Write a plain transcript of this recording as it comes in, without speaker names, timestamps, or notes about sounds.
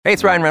Hey,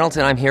 it's Ryan Reynolds,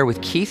 and I'm here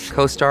with Keith,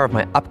 co-star of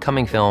my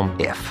upcoming film,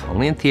 If,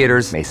 only in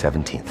theaters May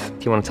 17th.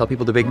 Do you want to tell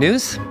people the big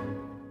news?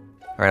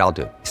 All right, I'll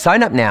do it.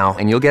 Sign up now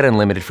and you'll get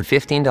unlimited for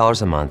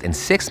 $15 a month and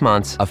 6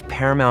 months of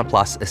Paramount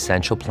Plus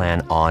Essential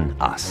Plan on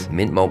us.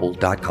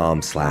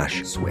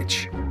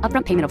 Mintmobile.com/switch.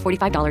 Upfront payment of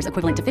 $45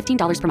 equivalent to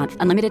 $15 per month.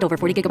 Unlimited over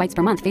 40 gigabytes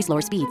per month. Face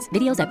lower speeds.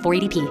 Videos at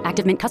 480p.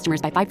 Active Mint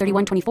customers by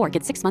 531.24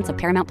 get 6 months of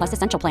Paramount Plus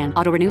Essential Plan.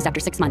 Auto renews after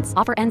 6 months.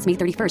 Offer ends May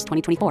 31st,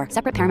 2024.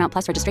 Separate Paramount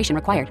Plus registration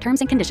required. Terms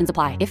and conditions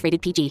apply if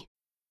rated PG.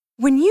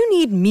 When you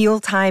need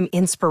mealtime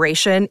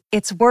inspiration,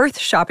 it's worth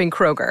shopping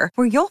Kroger,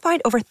 where you'll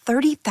find over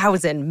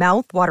 30,000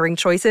 mouth-watering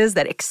choices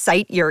that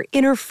excite your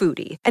inner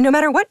foodie. And no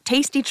matter what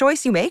tasty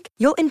choice you make,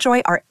 you'll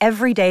enjoy our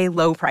everyday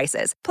low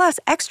prices, plus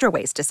extra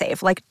ways to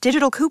save, like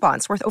digital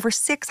coupons worth over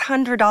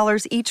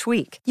 $600 each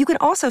week. You can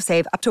also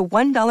save up to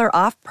 $1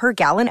 off per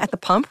gallon at the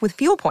pump with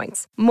fuel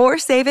points. More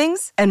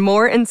savings and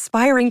more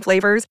inspiring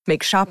flavors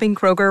make shopping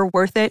Kroger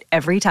worth it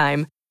every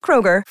time.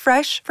 Kroger,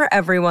 fresh for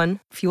everyone.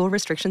 Fuel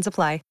restrictions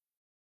apply.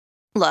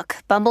 Look,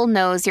 Bumble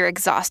knows you're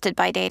exhausted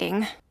by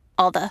dating.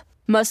 All the,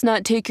 must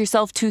not take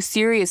yourself too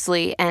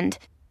seriously, and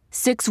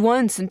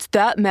 6'1" since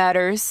that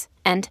matters,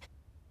 and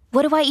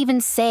what do I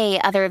even say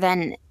other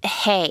than,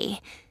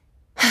 hey?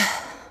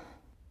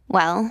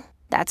 Well,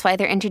 that's why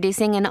they're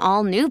introducing an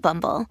all-new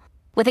Bumble,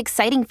 with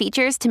exciting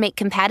features to make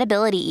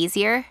compatibility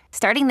easier,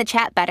 starting the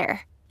chat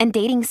better, and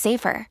dating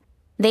safer.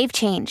 They've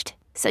changed,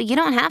 so you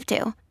don't have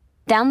to.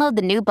 Download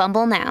the new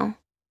Bumble now.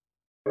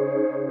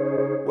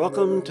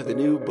 Welcome to the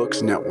New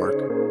Books Network.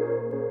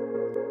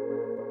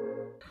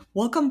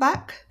 Welcome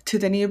back to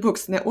the New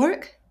Books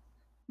Network.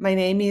 My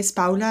name is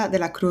Paula de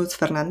la Cruz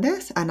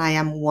Fernandez, and I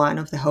am one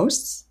of the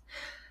hosts.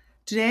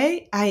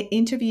 Today, I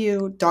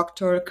interview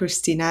Dr.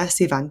 Cristina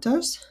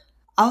Sivantos,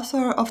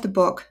 author of the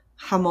book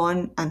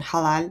Jamón and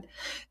Halal,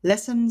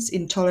 Lessons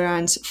in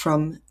Tolerance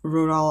from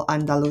Rural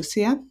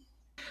Andalusia,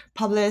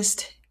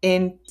 published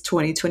in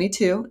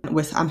 2022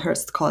 with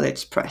Amherst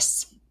College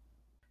Press.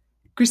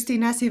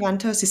 Cristina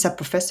Sivantos is a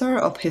professor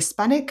of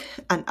Hispanic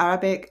and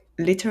Arabic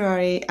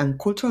literary and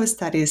cultural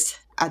studies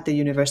at the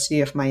University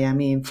of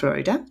Miami in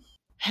Florida.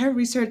 Her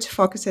research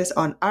focuses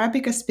on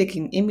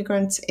Arabic-speaking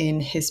immigrants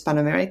in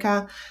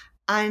Hispanoamerica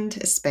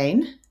and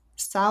Spain,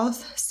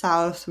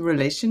 South-South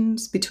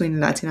relations between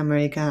Latin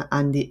America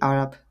and the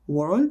Arab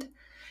world,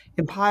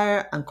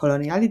 empire and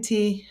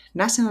coloniality,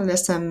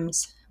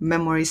 nationalisms,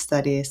 memory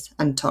studies,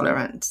 and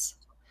tolerance.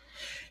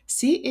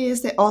 She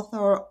is the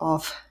author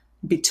of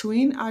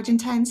Between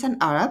Argentines and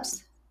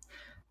Arabs,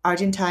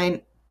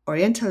 Argentine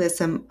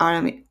Orientalism,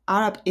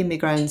 Arab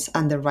Immigrants,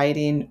 and the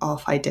Writing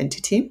of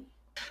Identity,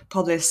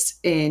 published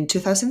in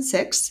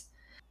 2006.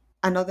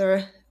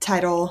 Another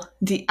title,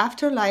 The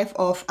Afterlife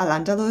of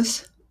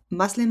Al-Andalus,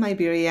 Muslim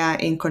Iberia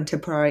in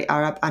Contemporary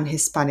Arab and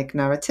Hispanic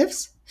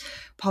Narratives,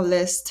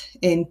 published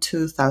in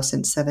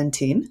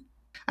 2017.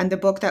 And the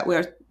book that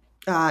we're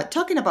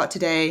talking about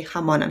today,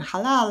 Jamón and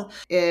Halal,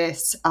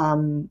 is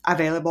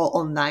available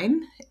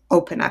online,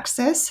 open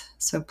access.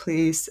 So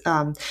please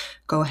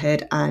go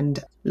ahead and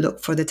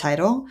look for the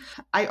title.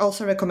 I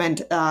also recommend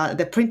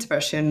the print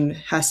version,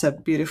 has a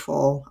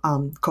beautiful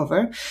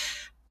cover.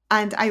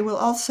 And I will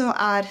also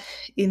add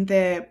in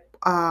the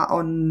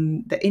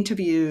on the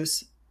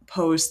interviews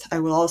post, I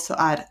will also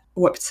add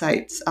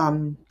websites,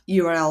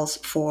 URLs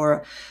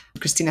for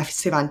Cristina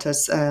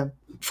Sivantos'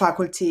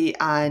 faculty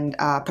and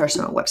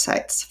personal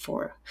websites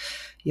for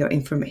your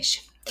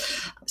information.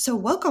 So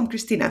welcome,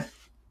 Cristina.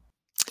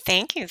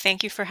 Thank you.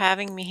 Thank you for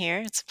having me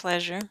here. It's a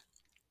pleasure.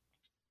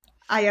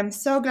 I am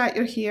so glad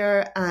you're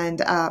here.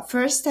 And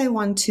first, I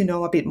want to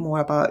know a bit more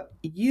about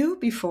you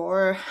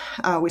before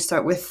we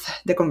start with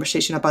the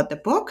conversation about the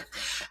book,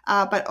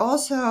 but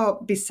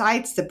also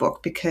besides the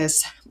book,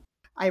 because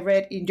I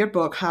read in your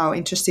book how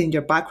interesting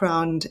your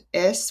background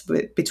is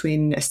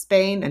between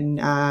Spain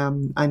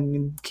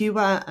and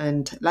Cuba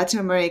and Latin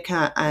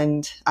America,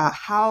 and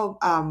how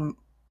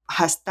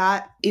has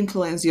that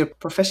influenced your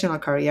professional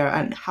career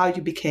and how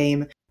you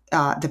became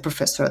the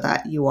professor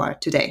that you are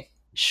today?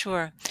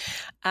 Sure.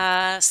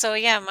 My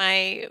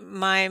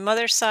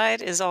mother's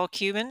side is all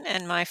Cuban,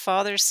 and my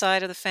father's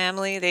side of the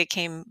family, they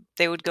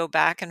would go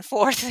back and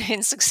forth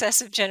in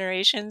successive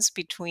generations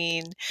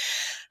between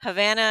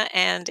Havana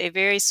and a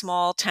very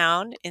small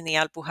town in the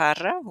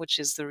Alpujarra, which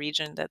is the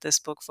region that this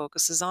book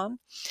focuses on.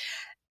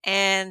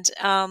 And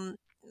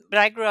but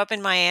I grew up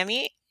in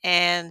Miami,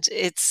 and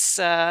it's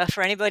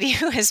for anybody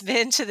who has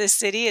been to this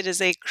city, it is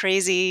a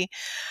crazy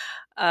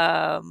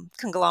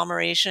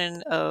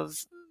conglomeration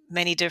of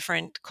many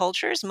different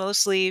cultures,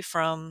 mostly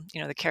from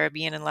the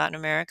Caribbean and Latin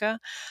America.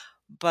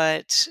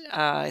 But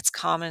it's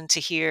common to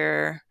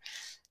hear,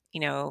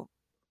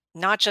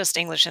 not just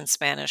English and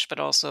Spanish, but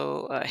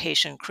also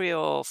Haitian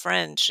Creole,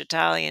 French,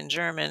 Italian,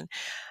 German.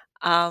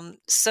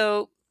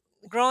 So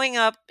growing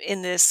up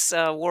in this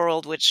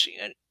world, which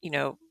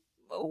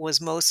was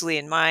mostly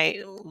in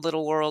my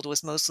little world,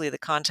 was mostly the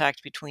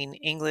contact between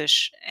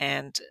English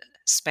and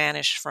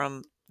Spanish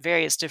from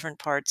various different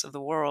parts of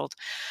the world.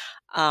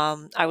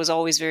 I was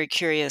always very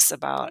curious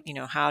about,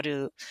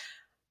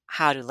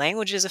 how do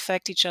languages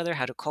affect each other?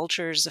 How do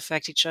cultures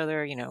affect each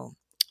other?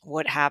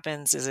 What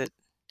happens? Is it,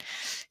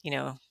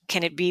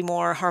 can it be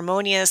more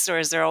harmonious, or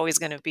is there always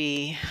going to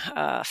be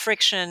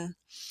friction?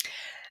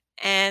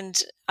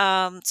 And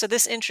so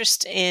this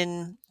interest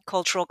in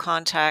cultural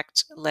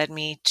contact led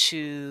me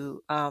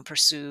to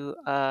pursue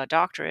a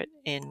doctorate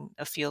in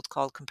a field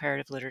called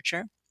comparative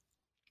literature.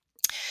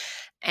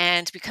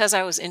 And because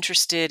I was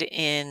interested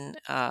in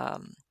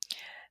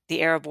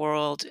the Arab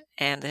world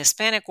and the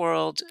Hispanic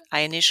world,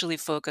 I initially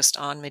focused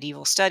on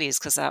medieval studies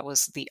because that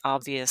was the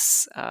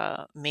obvious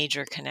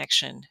major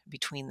connection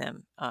between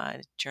them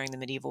during the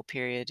medieval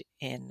period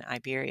in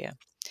Iberia.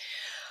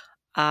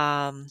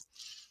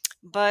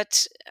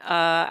 But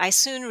I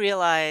soon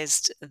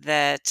realized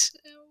that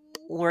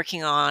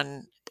working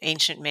on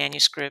ancient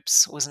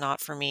manuscripts was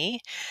not for me.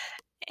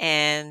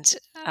 And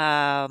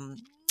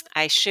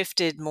I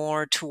shifted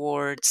more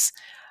towards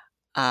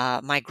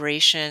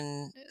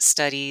migration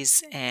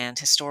studies and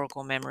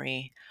historical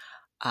memory.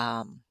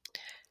 And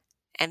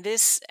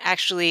this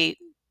actually,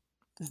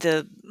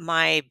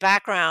 my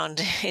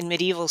background in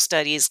medieval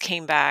studies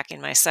came back in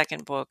my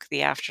second book,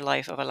 The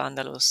Afterlife of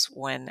Al-Andalus,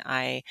 when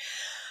I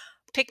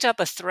picked up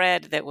a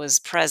thread that was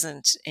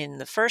present in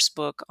the first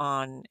book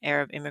on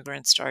Arab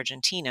immigrants to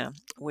Argentina,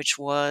 which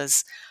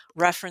was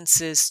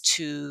references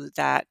to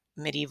that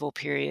medieval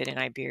period in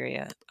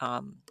Iberia,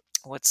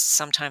 what's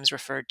sometimes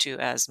referred to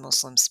as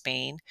Muslim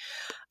Spain,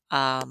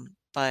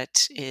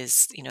 but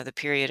is, the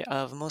period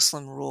of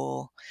Muslim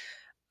rule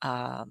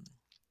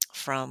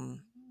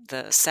from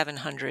the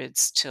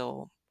 700s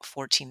till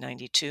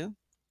 1492.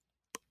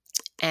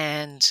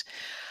 And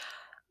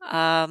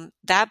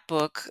that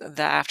book,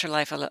 The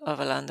Afterlife of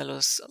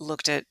Al-Andalus,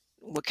 looked at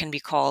what can be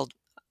called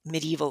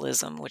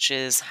medievalism, which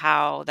is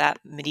how that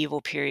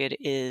medieval period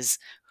is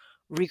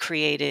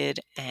recreated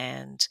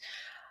and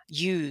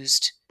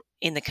used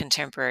in the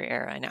contemporary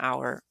era, in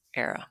our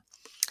era.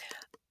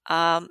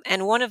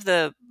 And one of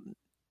the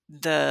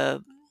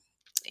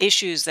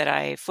issues that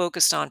I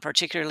focused on,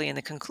 particularly in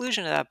the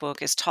conclusion of that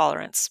book, is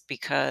tolerance,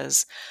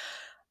 because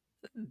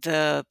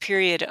the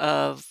period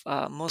of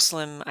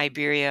Muslim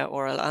Iberia,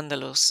 or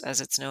Al-Andalus, as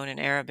it's known in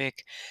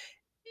Arabic,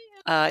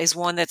 is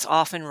one that's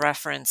often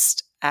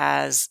referenced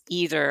as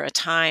either a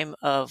time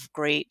of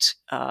great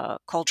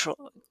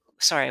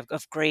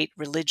of great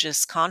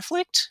religious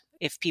conflict,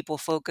 if people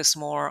focus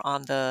more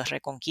on the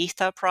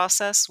Reconquista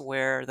process,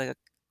 where the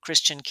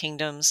Christian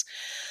kingdoms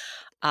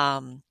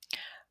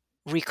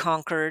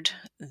reconquered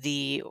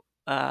the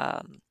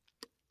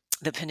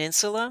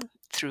peninsula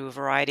through a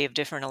variety of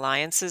different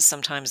alliances.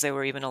 Sometimes there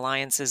were even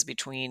alliances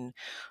between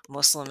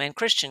Muslim and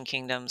Christian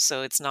kingdoms,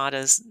 so it's not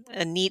as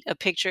neat a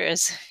picture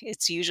as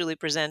it's usually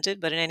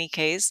presented. But in any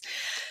case,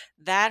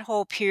 that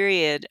whole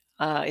period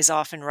is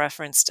often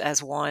referenced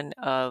as one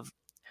of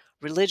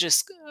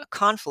religious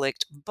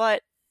conflict,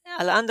 but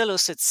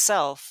Al-Andalus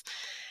itself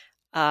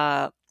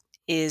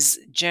is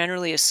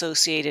generally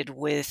associated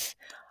with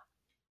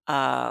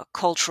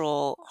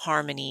cultural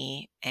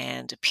harmony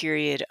and a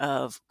period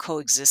of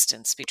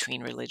coexistence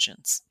between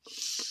religions.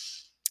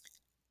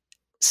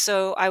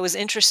 So I was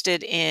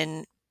interested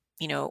in,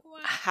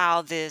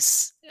 how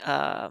this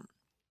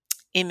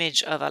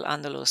image of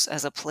Al-Andalus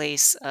as a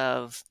place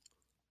of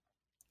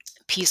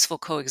peaceful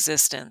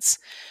coexistence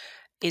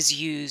is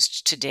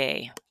used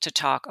today to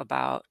talk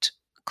about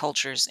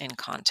cultures in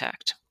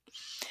contact.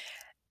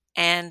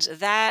 And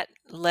that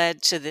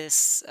led to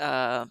this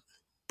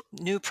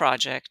new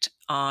project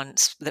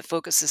that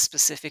focuses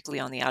specifically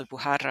on the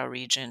Alpujarra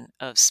region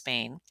of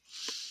Spain,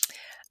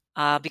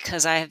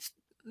 because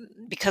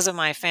of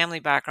my family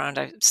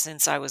background,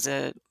 since I was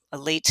a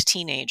late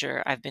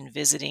teenager, I've been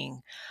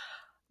visiting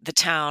the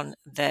town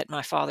that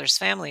my father's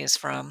family is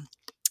from,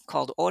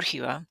 called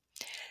Orgiva,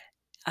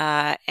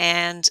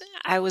 and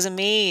I was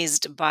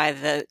amazed by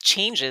the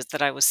changes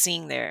that I was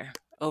seeing there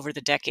over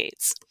the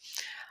decades.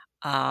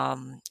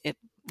 It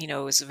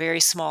was a very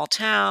small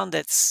town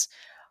that's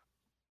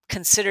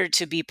considered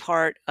to be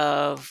part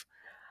of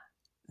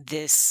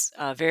this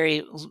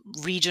very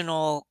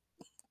regional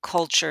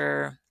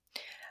culture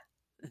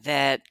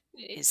that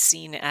is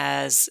seen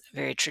as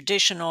very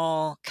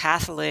traditional,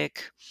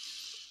 Catholic.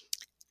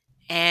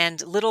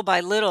 And little by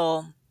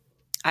little,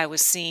 I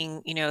was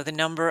seeing, the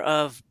number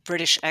of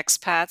British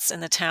expats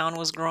in the town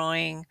was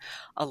growing.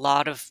 A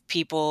lot of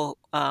people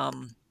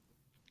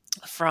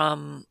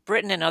from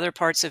Britain and other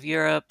parts of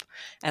Europe,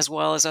 as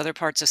well as other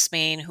parts of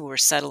Spain, who were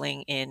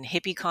settling in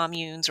hippie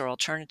communes or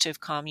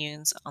alternative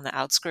communes on the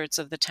outskirts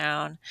of the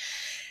town.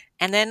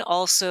 And then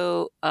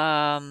also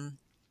a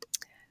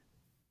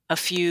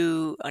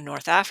few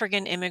North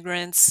African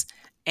immigrants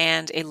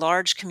and a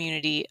large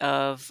community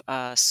of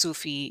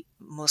Sufi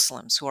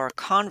Muslims who are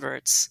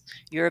converts,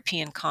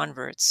 European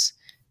converts,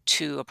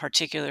 to a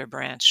particular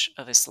branch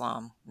of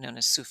Islam known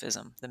as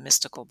Sufism, the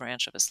mystical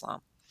branch of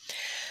Islam.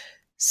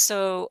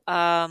 So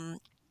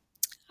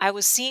I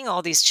was seeing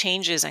all these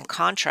changes and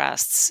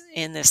contrasts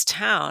in this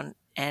town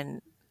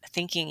and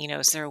thinking,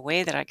 is there a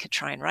way that I could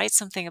try and write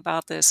something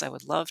about this? I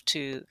would love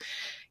to,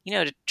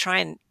 to try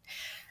and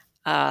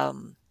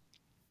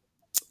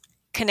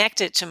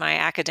connect it to my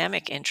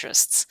academic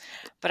interests,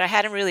 but I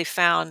hadn't really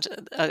found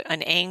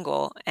an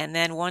angle. And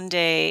then one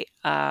day,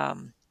 a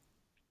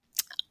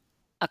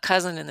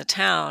cousin in the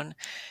town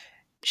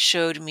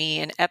showed me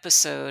an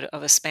episode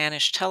of a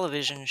Spanish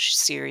television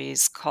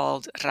series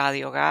called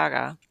Radio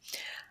Gaga,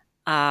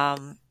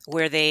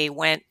 where they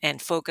went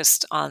and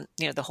focused on,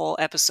 the whole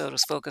episode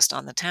was focused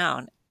on the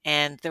town.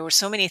 And there were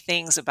so many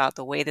things about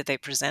the way that they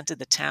presented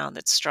the town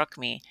that struck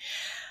me.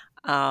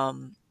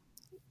 And,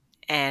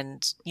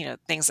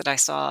 things that I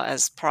saw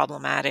as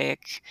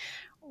problematic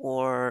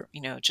or,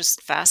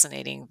 just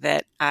fascinating,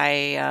 that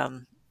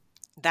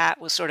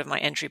that was sort of my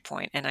entry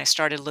point. And I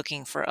started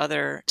looking for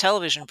other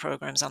television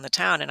programs on the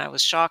town. And I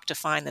was shocked to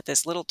find that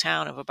this little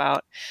town of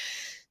about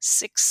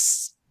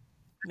 6,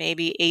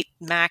 maybe 8,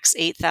 max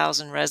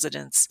 8,000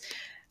 residents,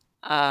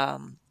 has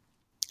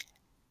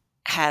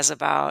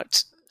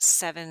about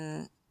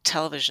 7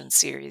 television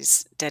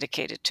series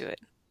dedicated to it,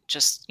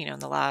 just, in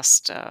the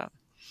last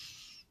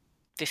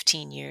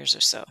 15 years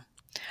or so.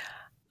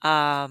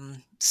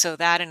 So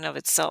that in and of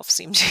itself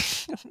seemed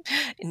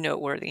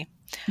noteworthy.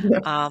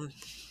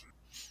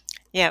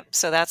 Yeah,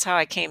 so that's how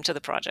I came to the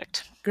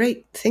project.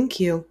 Great, thank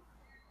you.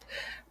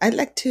 I'd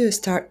like to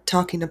start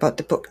talking about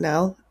the book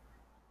now.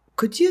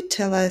 Could you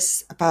tell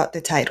us about the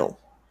title,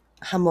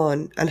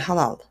 Jamón and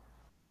Halal?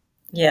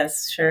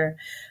 Yes, sure.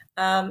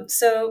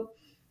 So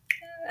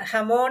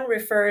jamón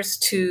refers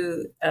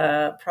to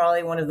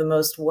probably one of the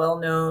most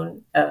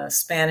well-known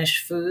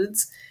Spanish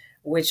foods,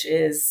 which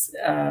is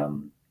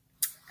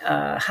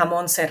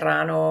jamón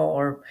serrano,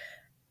 or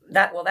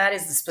that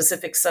is the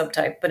specific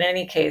subtype. But in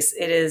any case,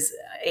 it is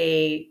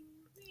a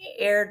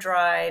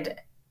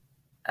air-dried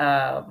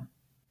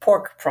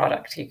pork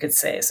product, you could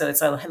say. So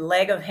it's a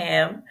leg of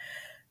ham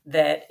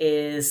that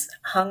is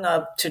hung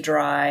up to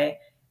dry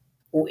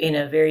in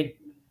a very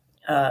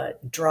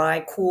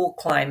dry, cool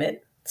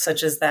climate,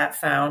 such as that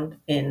found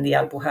in the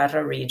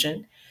Alpujarra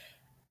region.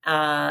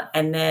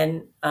 And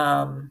then,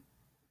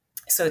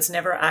 so it's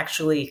never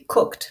actually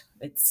cooked.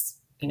 It's,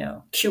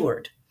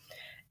 cured.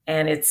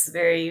 And it's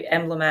very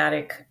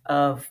emblematic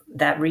of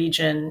that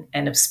region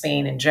and of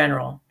Spain in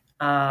general.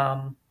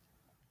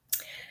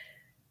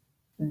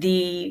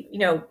 The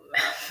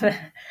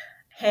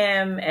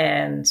ham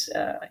and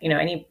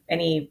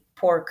any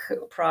pork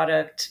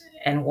product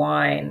and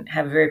wine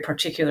have a very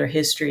particular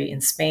history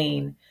in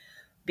Spain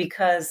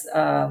because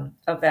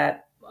of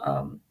that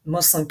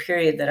Muslim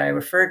period that I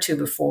referred to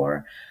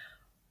before,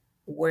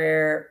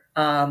 where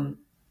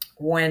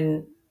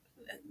when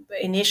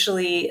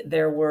initially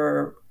there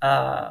were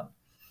mass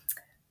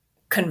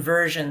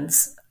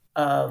conversions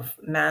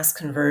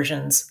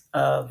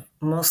of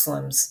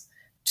Muslims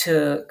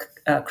to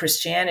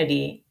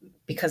Christianity,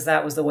 because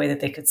that was the way that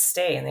they could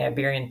stay in the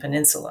Iberian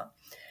Peninsula.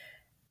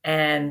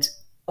 And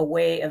a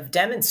way of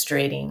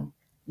demonstrating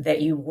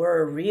that you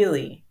were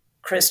really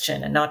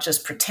Christian and not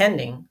just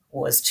pretending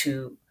was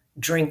to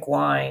drink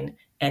wine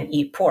and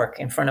eat pork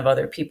in front of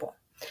other people.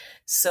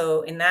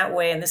 So in that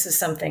way, and this is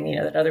something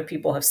that other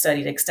people have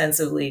studied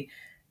extensively,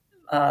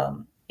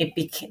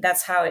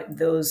 that's how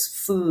those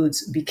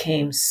foods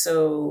became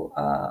so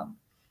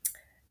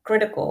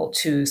critical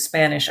to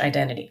Spanish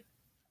identity.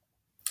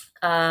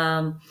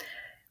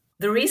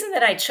 The reason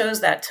that I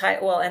chose that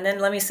title, and then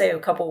let me say a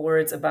couple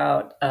words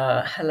about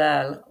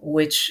halal,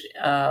 which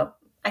I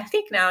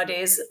think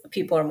nowadays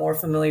people are more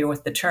familiar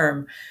with the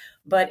term,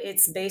 but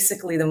it's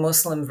basically the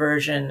Muslim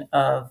version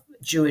of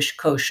Jewish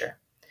kosher.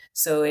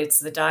 So it's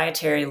the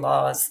dietary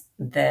laws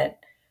that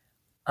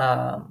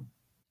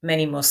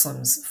many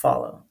Muslims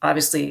follow.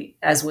 Obviously,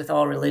 as with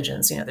all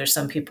religions, there's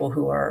some people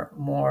who are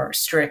more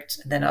strict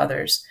than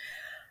others,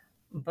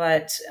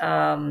 but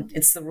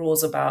it's the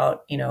rules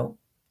about,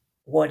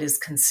 what is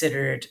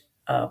considered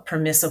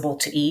permissible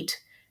to eat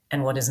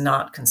and what is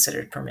not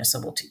considered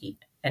permissible to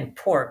eat. And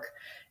pork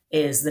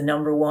is the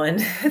number one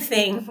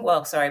thing.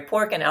 Well, sorry,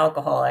 pork and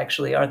alcohol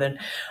actually are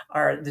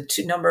the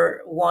two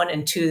number 1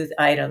 and 2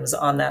 items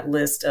on that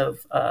list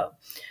of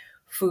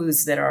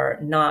foods that are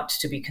not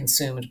to be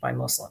consumed by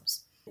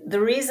Muslims.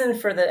 The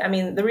reason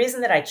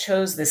that I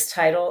chose this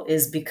title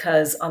is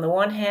because on the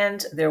one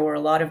hand, there were a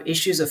lot of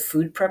issues of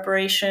food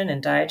preparation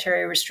and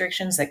dietary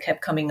restrictions that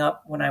kept coming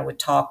up when I would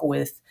talk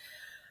with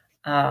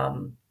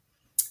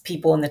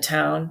people in the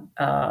town,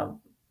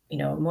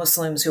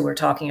 Muslims who were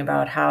talking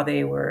about how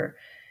they were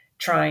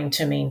trying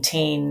to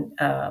maintain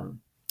a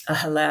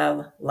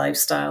halal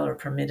lifestyle or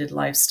permitted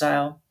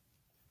lifestyle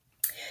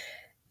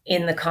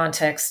in the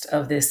context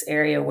of this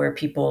area where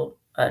people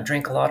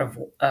drink a lot of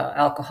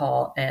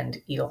alcohol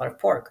and eat a lot of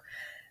pork.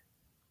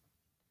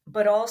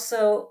 But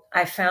also,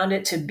 I found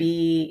it to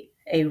be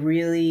a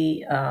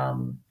really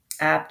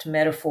apt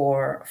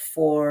metaphor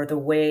for the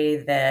way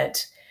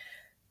that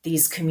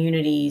these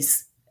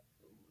communities,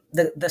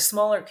 the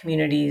smaller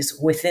communities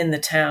within the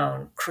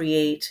town,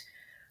 create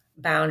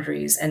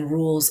boundaries and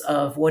rules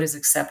of what is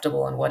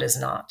acceptable and what is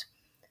not.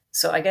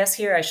 So I guess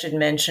here I should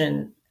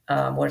mention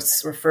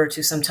what's referred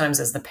to sometimes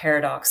as the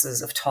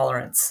paradoxes of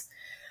tolerance.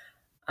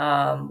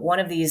 One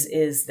of these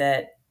is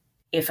that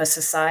if a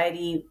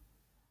society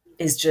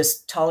is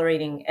just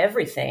tolerating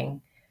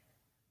everything,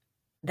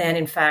 then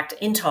in fact,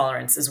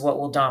 intolerance is what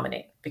will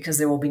dominate, because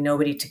there will be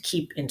nobody to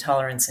keep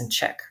intolerance in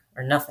check,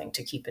 or nothing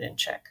to keep it in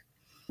check.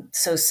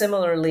 So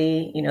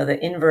similarly,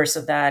 the inverse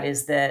of that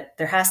is that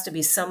there has to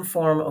be some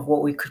form of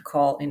what we could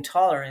call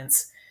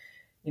intolerance,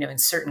 in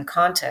certain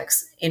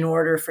contexts, in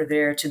order for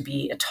there to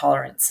be a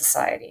tolerant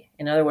society.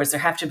 In other words, there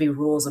have to be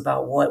rules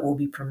about what will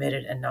be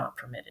permitted and not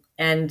permitted.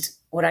 And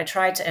what I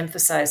try to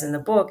emphasize in the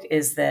book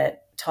is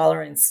that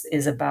tolerance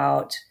is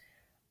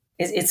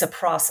it's a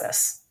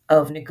process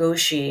of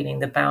negotiating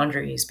the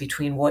boundaries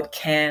between what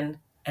can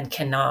and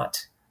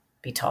cannot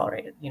be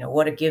tolerated,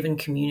 what a given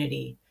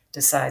community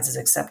decides is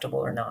acceptable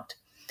or not.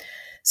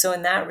 So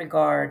in that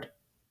regard,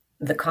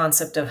 the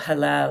concept of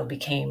halal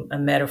became a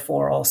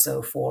metaphor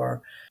also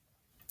for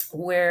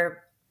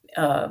where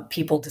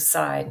people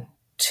decide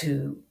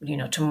to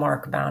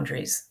mark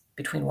boundaries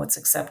between what's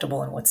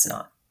acceptable and what's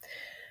not.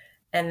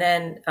 And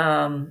then,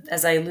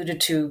 as I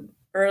alluded to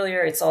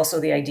earlier, it's also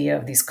the idea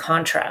of these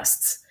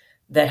contrasts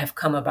that have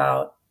come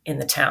about in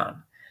the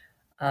town.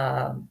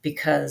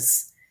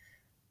 Because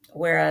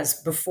whereas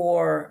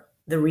before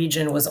the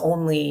region was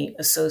only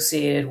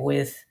associated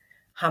with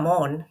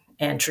jamón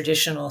and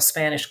traditional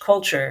Spanish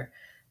culture,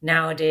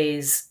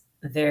 nowadays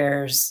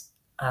there's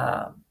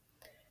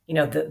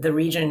the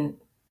region,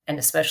 and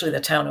especially the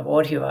town of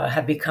Ojiva,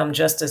 have become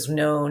just as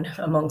known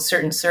among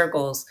certain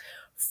circles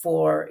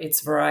for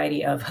its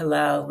variety of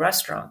halal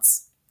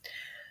restaurants.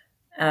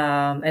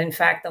 And in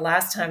fact, the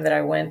last time that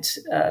I went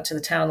to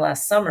the town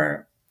last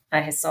summer,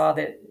 I saw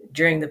that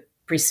during the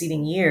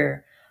preceding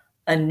year,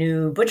 a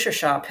new butcher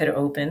shop had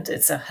opened.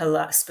 It's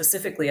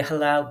specifically a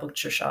halal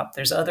butcher shop.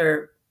 There's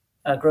other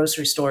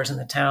grocery stores in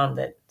the town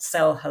that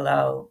sell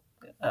halal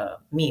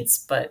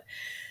meats, but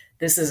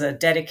this is a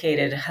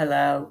dedicated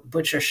halal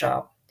butcher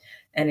shop,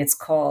 and it's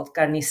called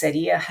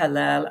Carnicería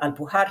Halal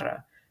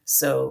Alpujarra.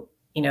 So,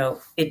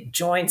 it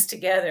joins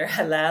together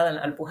halal and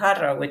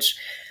Alpujarra, which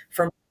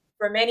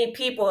for many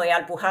people,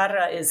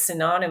 Alpujarra is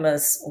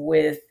synonymous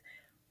with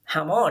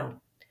jamón.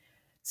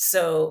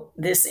 So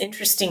this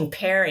interesting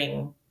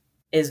pairing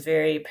is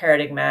very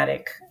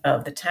paradigmatic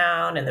of the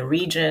town and the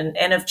region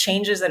and of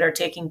changes that are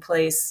taking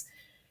place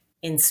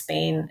in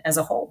Spain as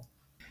a whole.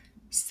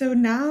 So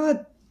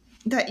now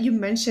that you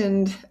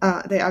mentioned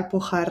the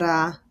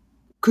Alpujarra,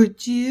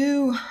 could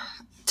you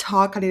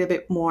talk a little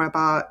bit more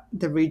about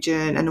the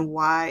region and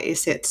why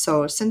is it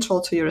so central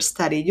to your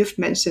study? You've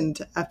mentioned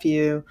a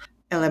few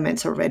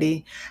elements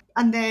already.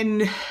 And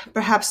then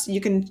perhaps you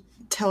can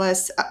tell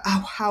us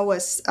how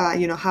has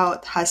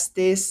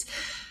this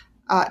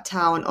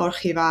town,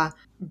 Ojiva,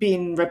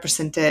 been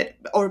represented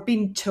or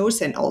been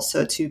chosen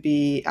also to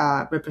be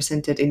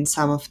represented in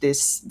some of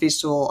these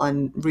visual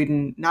and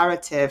written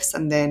narratives,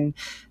 and then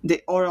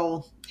the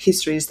oral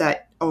histories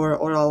or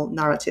oral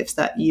narratives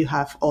that you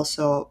have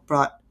also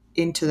brought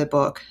into the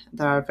book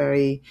that are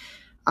very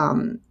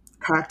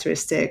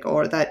characteristic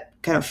or that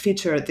kind of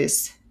feature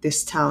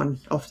this town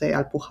of the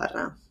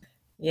Alpujarra.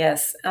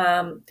 Yes.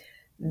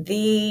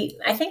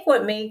 I think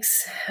what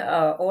makes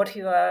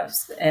Ojiva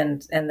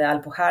and the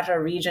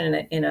Alpujarra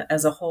region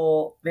as a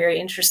whole very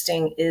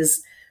interesting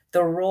is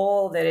the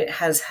role that it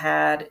has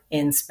had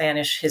in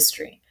Spanish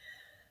history.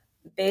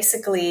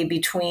 Basically,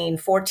 between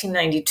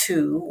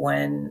 1492,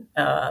 when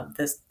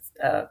the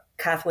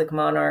Catholic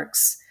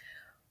monarchs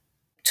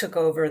took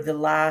over the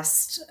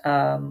last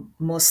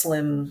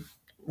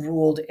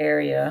Muslim-ruled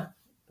area,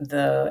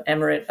 the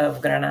Emirate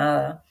of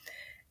Granada,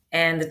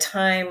 and the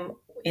time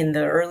in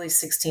the early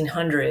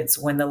 1600s,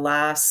 when the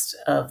last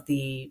of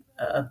the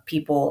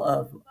people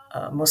of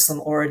Muslim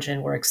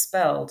origin were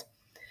expelled,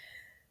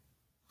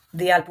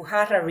 the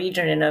Alpujarra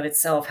region in of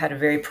itself had a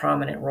very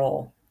prominent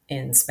role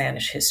in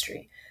Spanish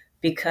history,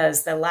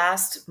 because the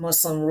last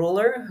Muslim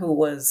ruler who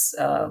was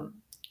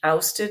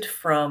ousted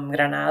from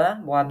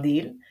Granada,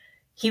 Boabdil,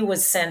 he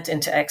was sent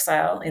into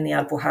exile in the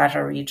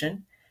Alpujarra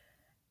region.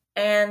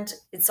 And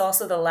it's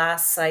also the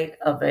last site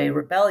of a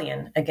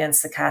rebellion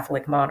against the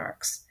Catholic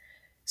monarchs.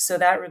 So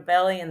that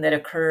rebellion that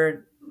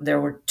occurred, there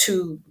were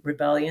two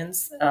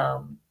rebellions,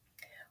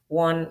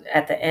 one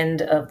at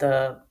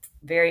the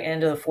very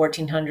end of the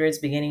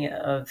 1400s, beginning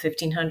of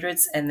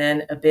 1500s, and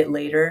then a bit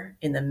later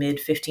in the mid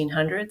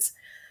 1500s.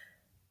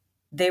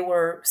 They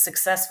were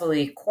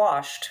successfully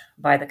quashed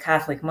by the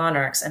Catholic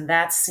monarchs, and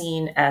that's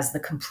seen as the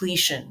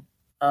completion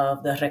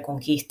of the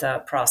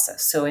Reconquista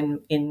process. So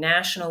in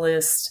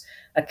nationalist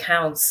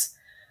accounts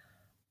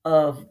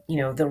of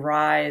the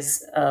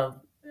rise of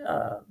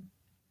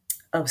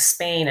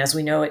Spain as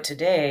we know it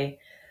today,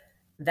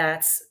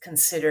 that's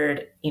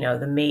considered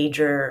the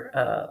major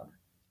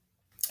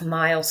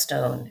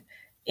milestone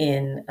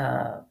in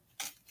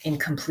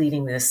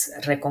completing this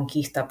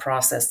Reconquista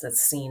process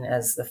that's seen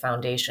as the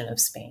foundation of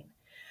Spain.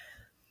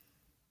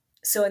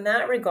 So in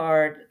that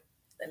regard,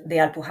 the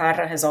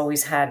Alpujarra has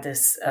always had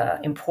this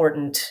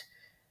important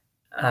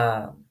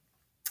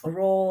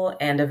role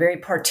and a very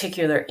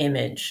particular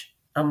image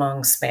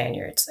among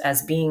Spaniards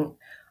as being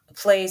a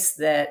place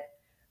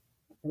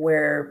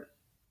where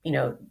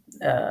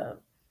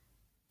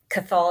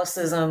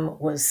Catholicism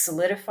was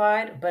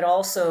solidified, but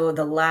also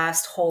the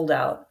last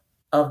holdout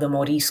of the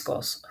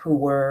Moriscos, who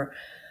were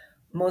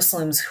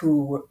Muslims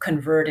who were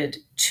converted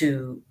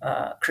to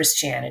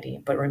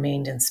Christianity but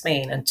remained in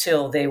Spain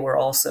until they were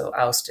also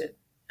ousted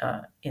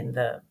in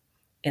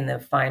the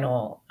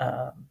final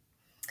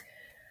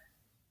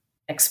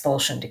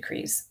expulsion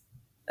decrees.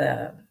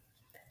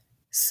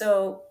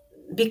 So,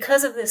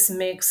 because of this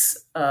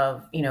mix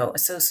of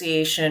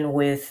association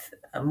with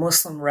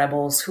Muslim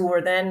rebels who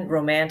were then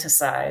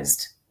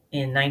romanticized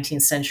in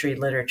 19th century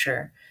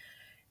literature,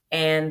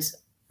 and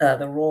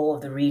the role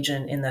of the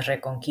region in the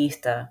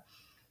Reconquista,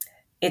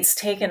 it's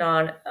taken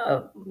on,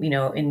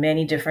 in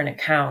many different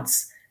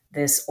accounts,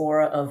 this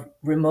aura of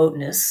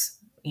remoteness,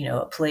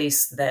 a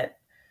place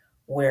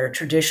where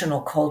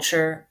traditional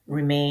culture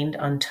remained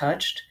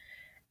untouched,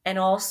 and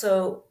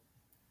also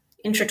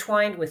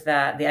intertwined with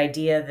that, the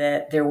idea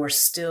that there were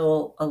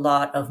still a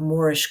lot of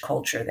Moorish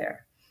culture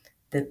there,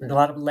 a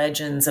lot of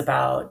legends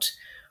about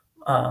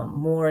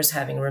Moors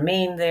having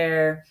remained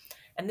there.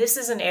 And this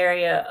is an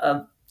area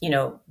of,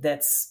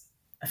 that's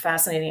a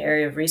fascinating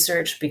area of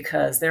research,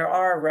 because there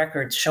are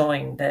records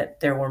showing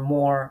that there were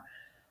more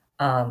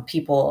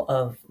people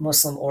of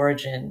Muslim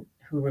origin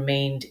who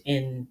remained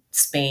in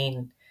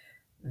Spain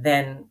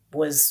than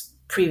was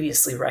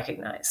previously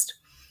recognized.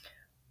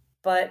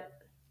 But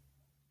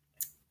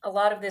a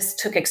lot of this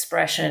took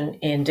expression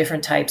in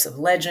different types of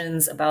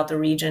legends about the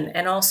region,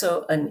 and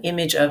also an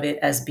image of it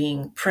as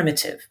being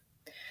primitive.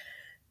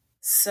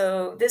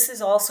 So this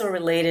is also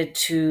related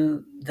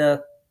to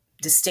the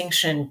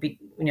distinction,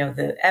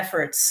 the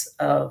efforts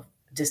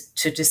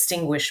to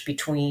distinguish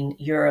between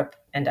Europe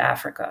and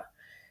Africa,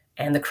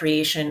 and the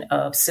creation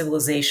of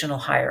civilizational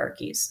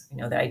hierarchies.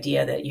 The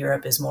idea that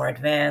Europe is more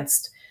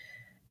advanced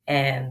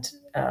and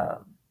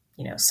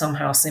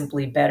somehow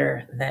simply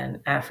better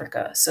than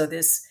Africa. So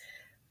this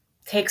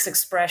takes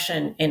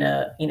expression in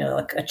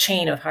like a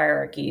chain of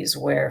hierarchies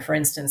where, for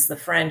instance, the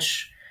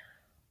French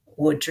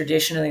would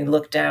traditionally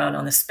look down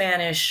on the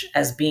Spanish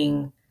as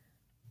being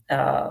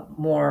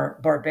more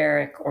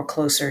barbaric or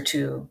closer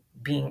to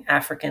being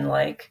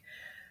African-like,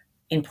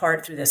 in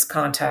part through this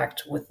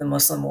contact with the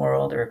Muslim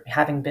world or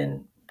having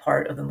been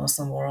part of the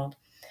Muslim world.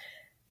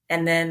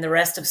 And then the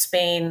rest of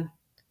Spain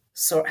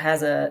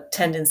has a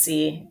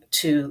tendency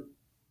to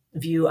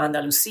view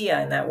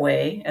Andalusia in that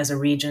way, as a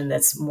region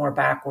that's more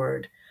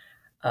backward,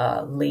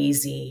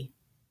 lazy,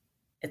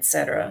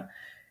 etc.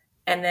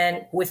 And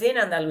then within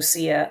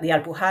Andalusia, the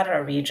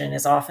Alpujarra region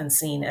is often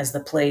seen as the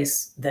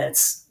place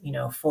that's,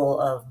 full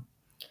of,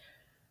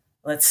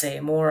 let's say,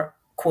 more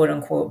quote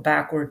unquote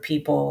backward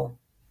people,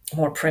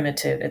 more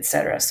primitive,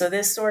 etc. So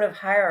this sort of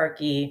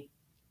hierarchy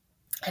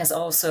has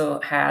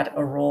also had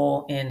a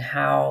role in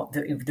how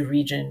the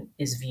region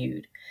is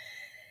viewed.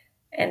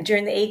 And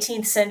during the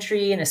 18th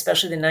century, and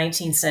especially the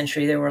 19th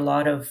century, there were a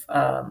lot of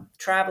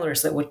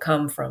travelers that would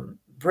come from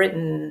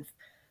Britain,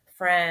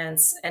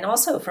 France, and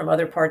also from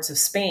other parts of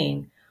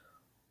Spain,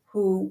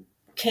 who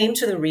came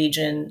to the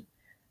region,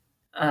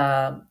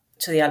 to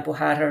the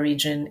Alpujarra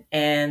region,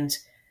 and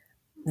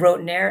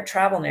wrote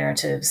travel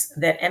narratives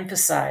that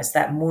emphasized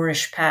that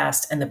Moorish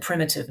past and the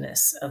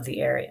primitiveness of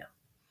the area.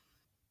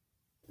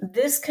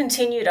 This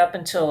continued up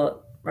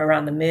until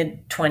around the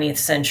mid-20th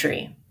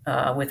century,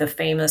 with a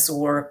famous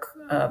work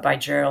by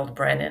Gerald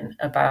Brennan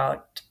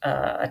about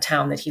a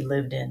town that he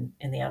lived in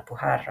the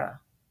Alpujarra.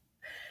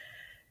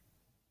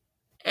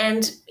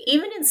 And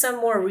even in some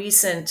more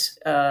recent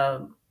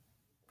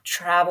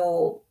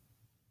travel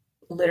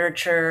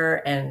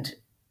literature and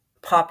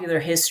popular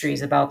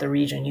histories about the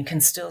region, you can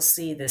still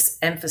see this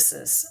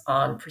emphasis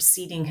on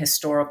preceding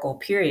historical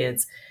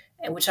periods,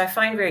 which I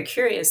find very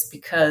curious,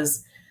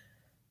 because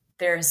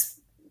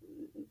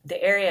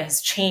the area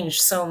has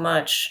changed so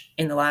much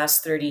in the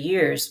last 30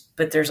 years,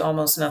 but there's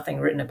almost nothing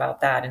written about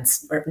that,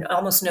 or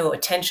almost no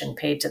attention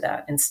paid to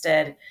that.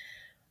 Instead,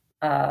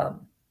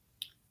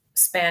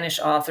 Spanish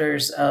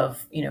authors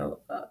of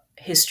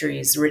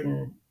histories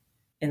written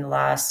in the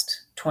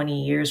last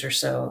 20 years or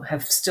so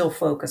have still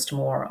focused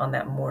more on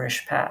that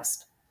Moorish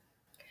past.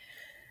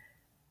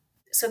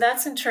 So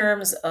that's in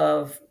terms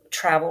of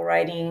travel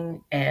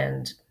writing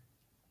and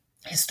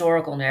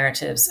historical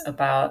narratives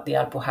about the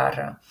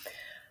Alpujarra,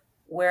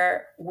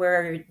 where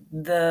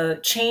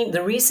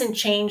the recent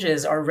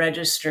changes are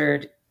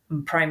registered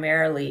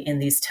primarily in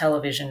these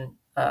television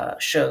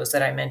shows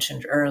that I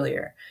mentioned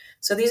earlier.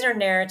 So these are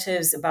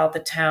narratives about the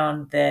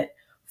town that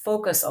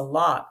focus a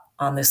lot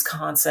on this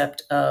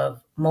concept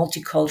of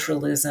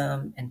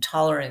multiculturalism and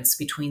tolerance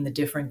between the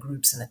different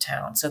groups in the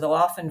town. So they'll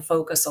often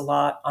focus a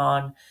lot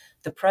on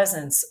the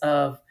presence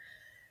of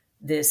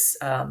this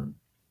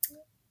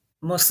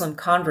Muslim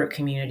convert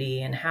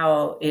community and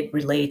how it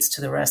relates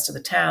to the rest of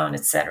the town,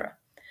 etc.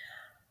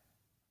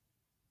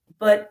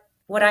 But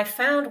what I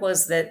found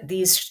was that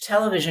these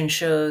television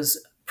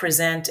shows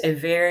present a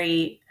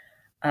very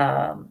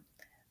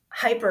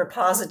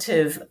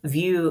hyper-positive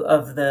view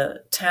of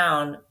the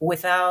town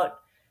without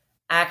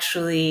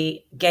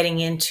actually getting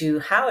into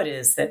how it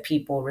is that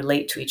people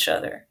relate to each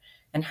other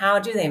And how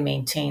do they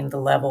maintain the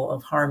level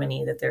of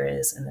harmony that there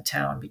is in the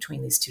town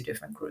between these two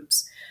different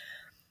groups?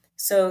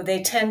 So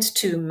they tend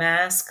to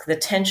mask the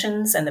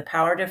tensions and the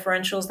power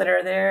differentials that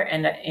are there.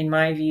 And in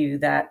my view,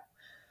 that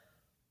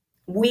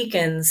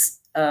weakens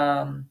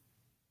the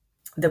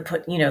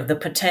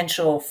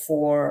potential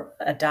for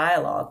a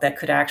dialogue that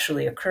could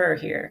actually occur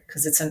here,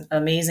 because it's an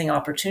amazing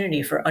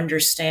opportunity for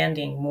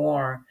understanding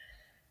more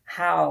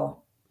how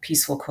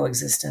peaceful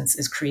coexistence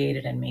is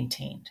created and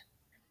maintained,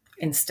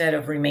 instead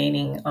of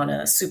remaining on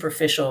a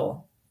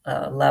superficial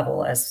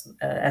level as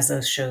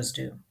those shows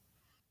do.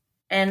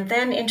 And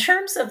then in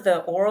terms of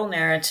the oral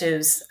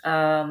narratives,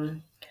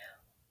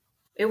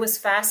 it was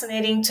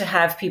fascinating to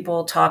have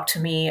people talk to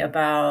me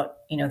about,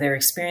 their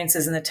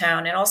experiences in the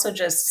town, and also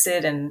just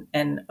sit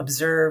and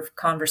observe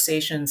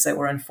conversations that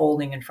were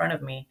unfolding in front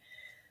of me.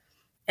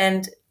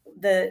 And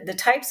the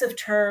types of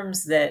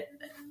terms that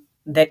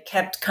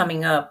kept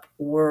coming up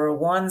were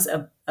ones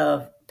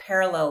of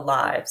parallel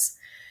lives,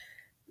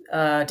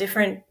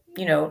 different,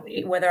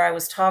 whether I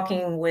was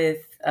talking with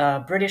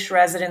British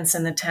residents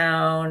in the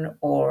town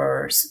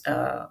or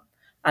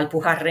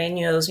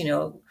alpujarreños,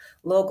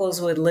 locals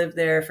who had lived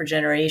there for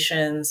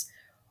generations.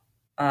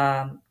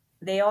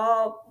 They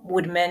all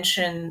would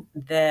mention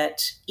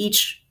that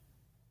each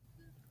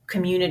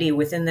community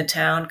within the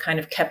town kind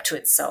of kept to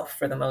itself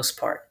for the most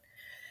part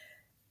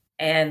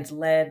and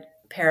led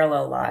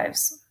parallel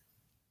lives.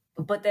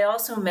 But they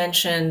also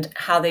mentioned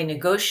how they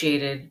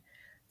negotiated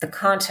the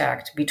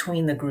contact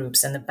between the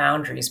groups and the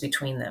boundaries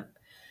between them.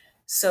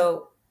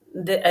 So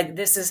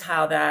this is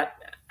how that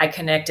I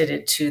connected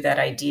it to that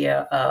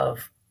idea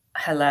of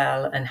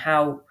halal and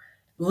how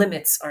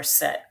limits are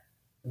set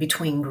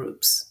between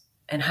groups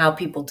and how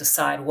people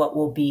decide what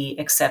will be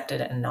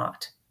accepted and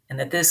not. And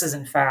that this is,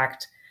 in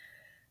fact,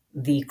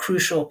 the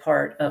crucial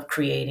part of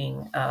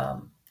creating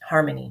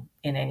harmony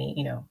in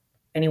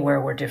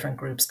anywhere where different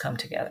groups come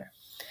together.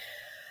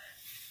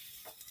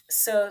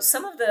 So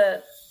some of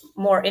the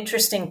more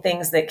interesting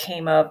things that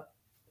came up,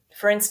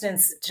 for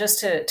instance, just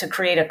to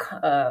create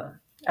a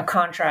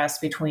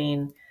contrast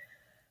between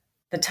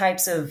the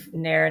types of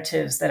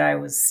narratives that I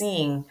was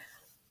seeing,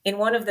 in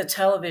one of the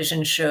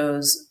television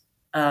shows,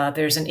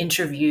 there's an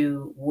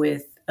interview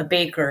with a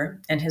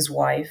baker and his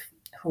wife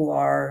who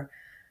are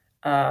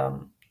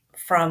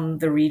from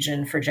the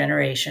region for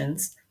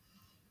generations.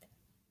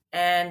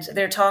 And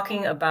they're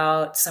talking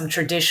about some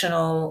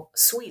traditional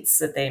sweets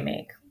that they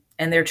make.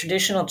 And they're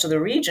traditional to the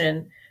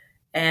region.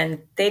 And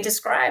they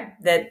describe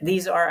that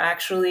these are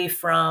actually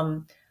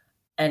from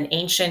an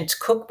ancient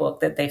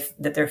cookbook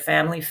that their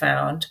family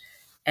found.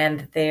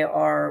 And they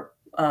are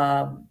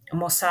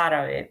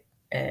mozárabe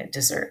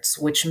desserts,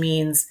 which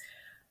means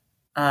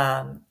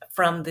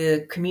from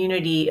the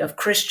community of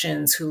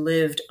Christians who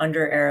lived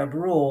under Arab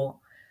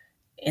rule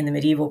in the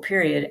medieval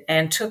period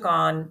and took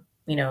on,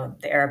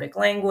 the Arabic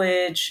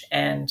language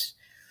and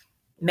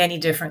many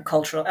different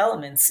cultural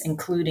elements,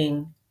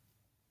 including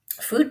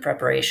food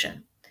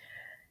preparation.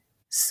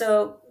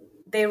 So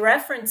they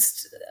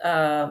referenced,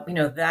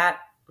 that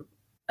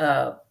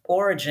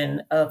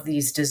origin of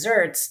these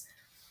desserts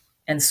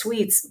and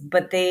sweets,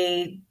 but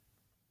it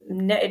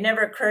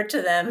never occurred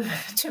to them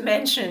to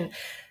mention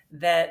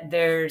that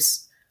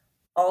there's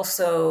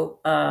also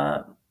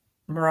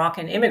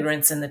Moroccan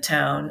immigrants in the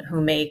town who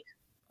make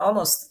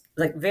almost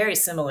like very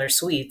similar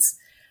sweets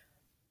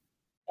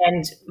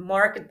and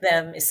market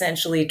them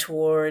essentially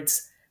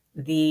towards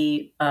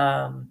the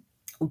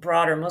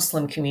broader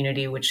Muslim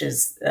community, which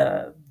is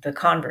the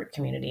convert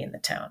community in the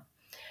town.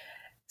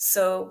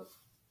 So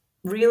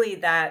really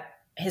that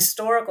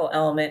historical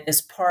element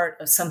is part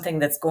of something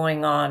that's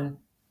going on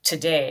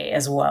today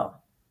as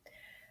well.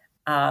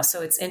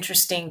 So it's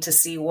interesting to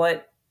see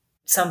what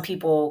some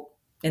people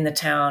in the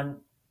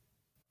town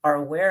are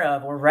aware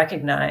of or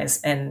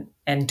recognize and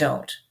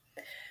don't.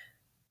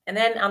 And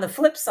then on the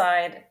flip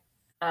side,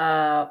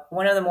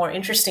 one of the more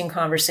interesting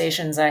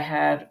conversations I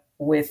had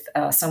with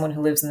someone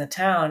who lives in the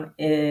town,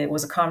 it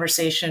was a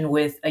conversation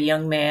with a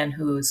young man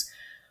who's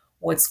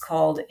what's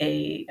called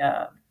a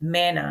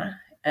MENA.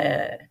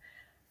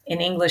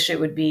 In English, it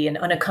would be an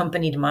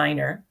unaccompanied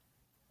minor.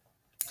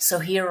 So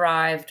he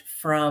arrived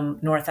from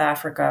North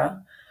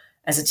Africa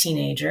as a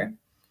teenager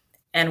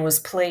and was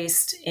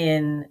placed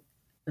in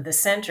the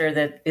center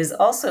that is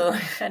also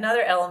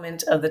another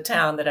element of the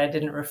town that I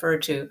didn't refer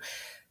to,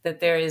 that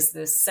there is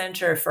this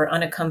center for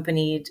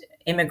unaccompanied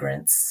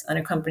immigrants,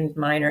 unaccompanied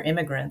minor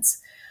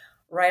immigrants,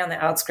 right on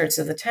the outskirts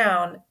of the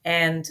town.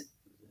 And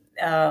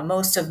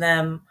most of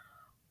them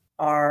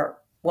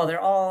they're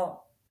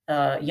all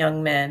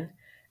young men,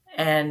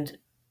 and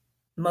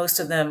most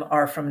of them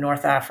are from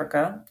North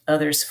Africa,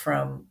 others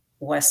from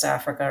West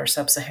Africa or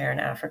Sub-Saharan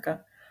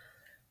Africa.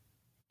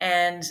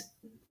 And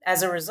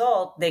as a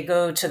result, they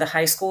go to the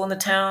high school in the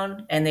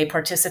town and they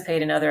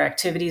participate in other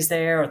activities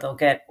there, or they'll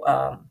get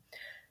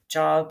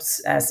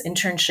jobs as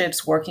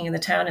internships working in the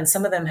town. And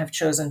some of them have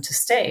chosen to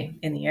stay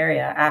in the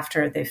area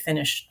after they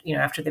finish,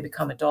 after they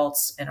become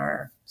adults and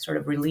are sort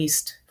of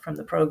released from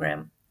the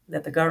program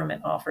that the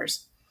government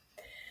offers.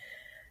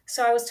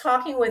 So I was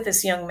talking with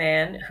this young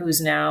man who's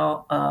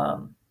now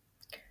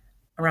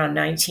around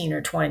 19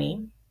 or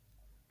 20,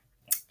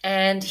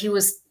 and he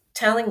was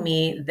telling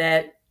me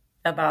that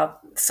about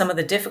some of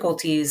the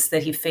difficulties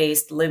that he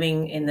faced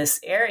living in this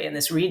area, in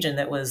this region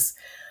that was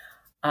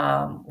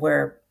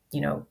where,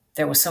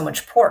 there was so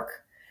much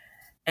pork.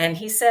 And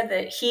he said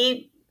that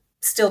he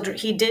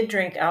did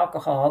drink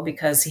alcohol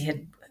because he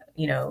had,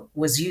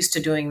 was used to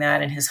doing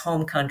that in his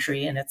home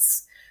country, and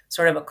it's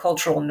sort of a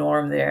cultural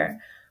norm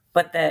there,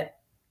 but that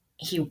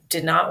he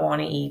did not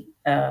want to eat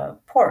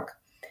pork.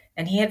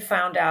 And he had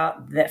found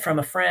out that from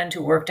a friend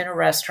who worked in a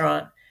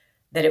restaurant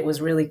that it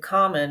was really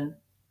common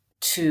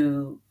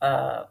to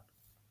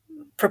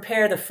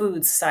prepare the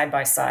foods side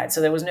by side.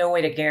 So there was no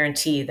way to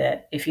guarantee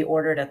that if he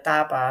ordered a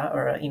tapa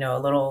or a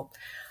little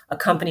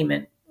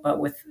accompaniment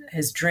with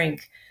his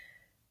drink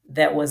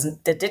that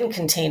didn't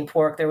contain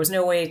pork, there was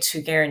no way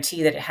to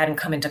guarantee that it hadn't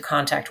come into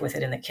contact with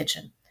it in the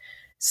kitchen.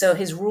 So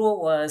his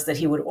rule was that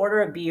he would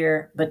order a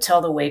beer, but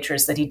tell the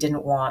waitress that he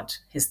didn't want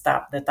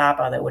the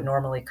tapa that would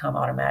normally come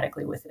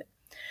automatically with it.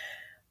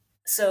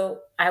 So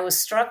I was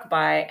struck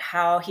by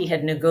how he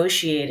had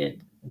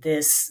negotiated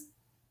this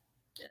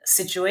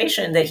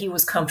situation that he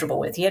was comfortable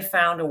with. He had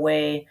found a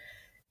way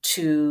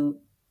to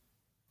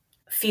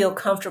feel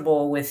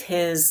comfortable with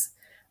his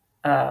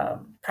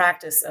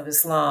practice of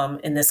Islam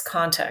in this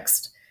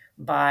context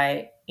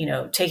by,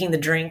 taking the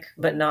drink,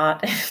 but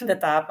not the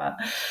tapa.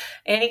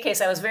 In any case,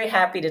 I was very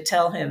happy to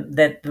tell him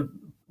that the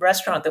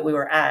restaurant that we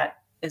were at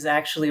is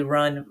actually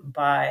run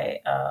by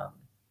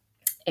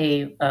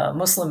a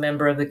Muslim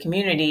member of the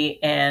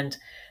community, and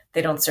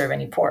they don't serve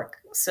any pork.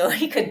 So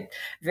he could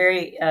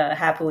very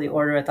happily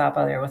order a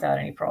tapa there without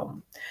any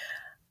problem.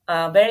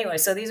 But anyway,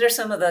 so these are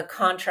some of the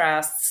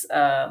contrasts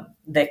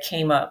that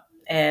came up.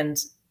 And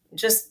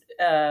just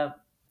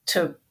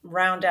to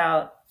round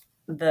out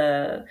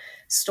the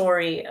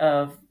story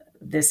of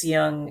this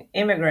young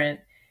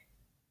immigrant,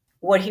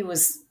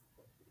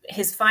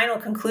 his final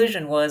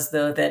conclusion was,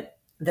 though, that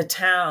the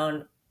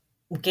town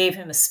gave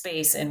him a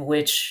space in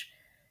which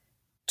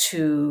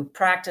to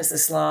practice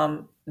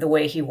Islam the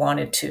way he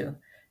wanted to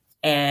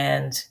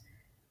and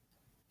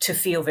to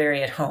feel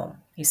very at home.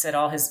 He said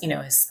all his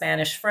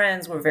Spanish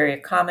friends were very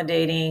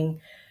accommodating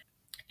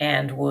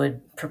and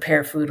would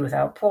prepare food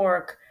without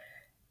pork,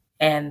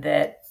 and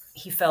that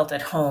he felt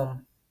at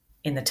home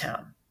in the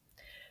town.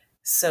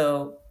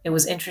 So it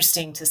was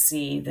interesting to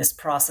see this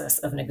process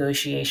of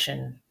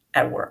negotiation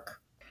at work.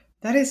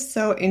 That is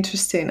so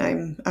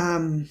interesting.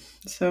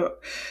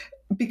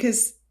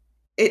 Because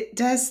it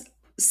does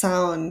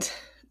sound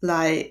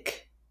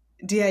like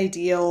the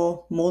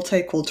ideal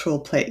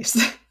multicultural place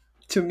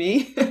to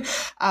me.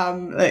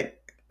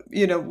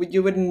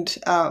 You wouldn't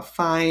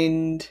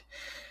find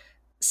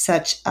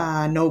such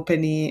an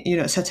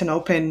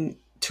open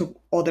to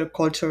other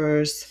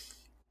cultures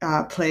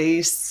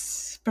place.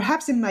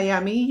 Perhaps in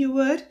Miami you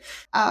would,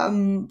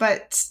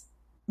 but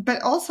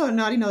also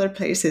not in other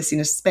places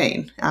in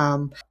Spain.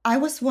 I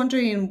was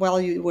wondering, while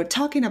you were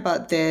talking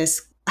about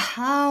this,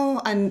 how,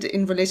 and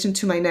in relation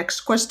to my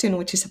next question,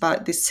 which is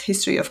about this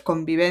history of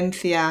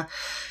convivencia,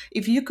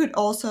 if you could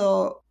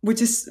also,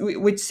 which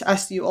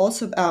as you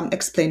also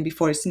explained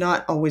before, it's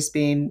not always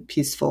been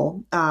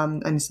peaceful,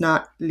 and it's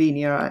not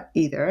linear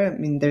either. I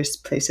mean, there's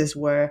places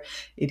where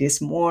it is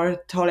more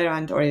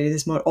tolerant or it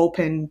is more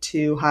open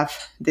to have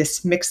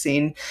this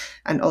mixing,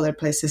 and other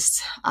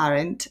places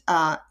aren't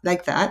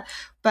like that.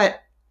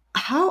 But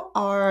how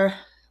are,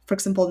 for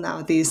example,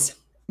 now these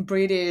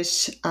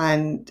British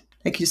and,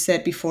 like you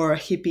said before,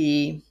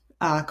 hippie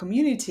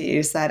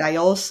communities that I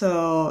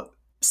also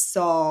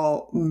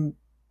saw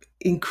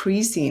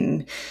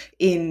increasing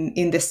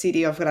in the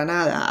city of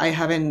Granada. I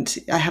haven't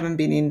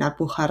been in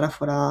Alpujarra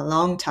for a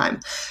long time,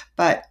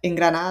 but in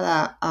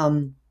Granada,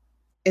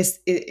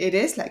 it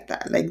is like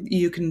that. Like,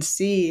 you can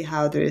see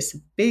how there is a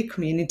big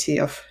community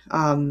of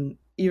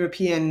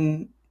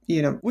European,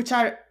 which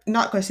are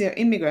not considered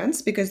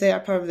immigrants because they are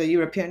part of the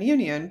European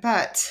Union,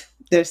 but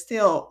they're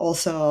still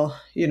also,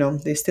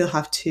 they still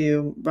have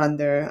to run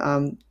their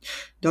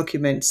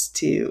documents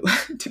to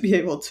be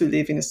able to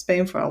live in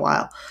Spain for a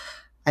while.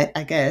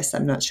 I guess,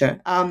 I'm not sure.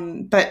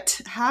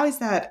 But how is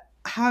that?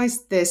 How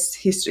is this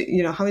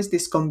history? How is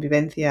this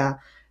convivencia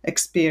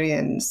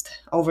experienced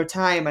over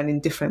time and in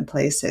different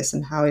places?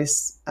 And how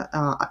is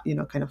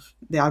kind of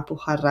the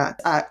Alpujarra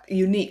a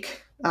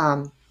unique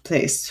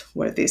place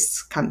where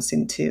this comes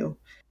into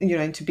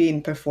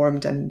being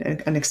performed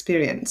and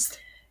experienced?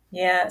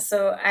 Yeah,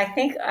 so I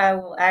think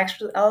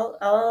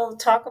I'll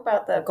talk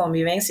about the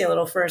convivencia a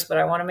little first, but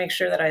I want to make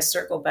sure that I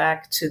circle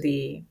back to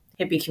the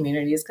hippie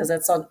communities, because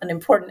that's an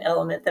important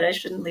element that I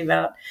shouldn't leave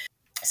out.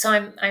 So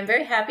I'm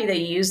very happy that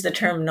you used the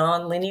term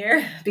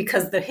non-linear,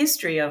 because the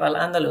history of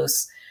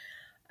Al-Andalus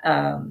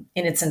in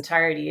its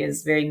entirety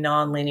is very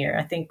non-linear.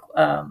 I think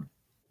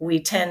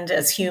we tend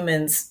as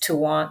humans to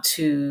want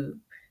to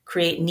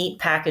create neat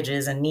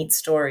packages and neat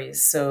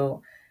stories.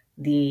 So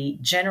the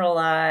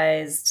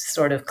generalized,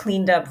 sort of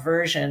cleaned up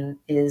version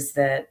is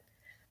that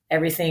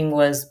everything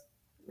was,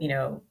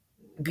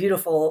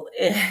 beautiful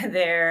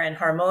there and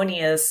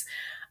harmonious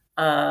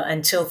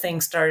until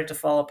things started to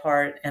fall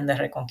apart and the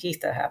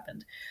Reconquista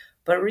happened.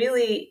 But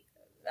really,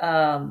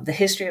 the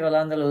history of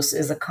Al-Andalus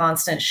is a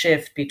constant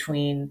shift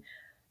between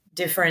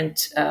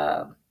different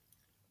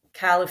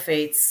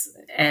caliphates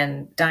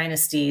and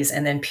dynasties,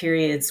 and then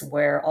periods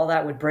where all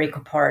that would break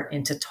apart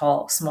into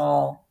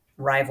small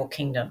rival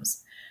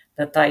kingdoms,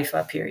 the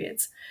Taifa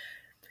periods.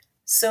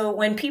 So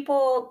when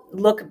people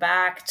look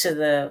back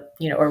to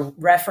or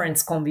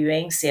reference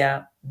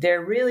convivencia,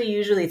 they're really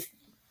usually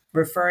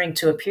referring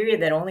to a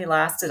period that only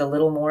lasted a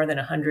little more than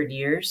 100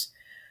 years,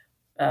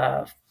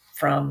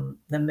 from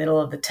the middle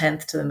of the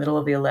 10th to the middle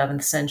of the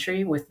 11th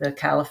century with the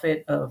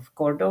Caliphate of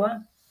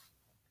Cordoba.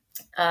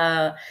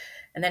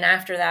 And then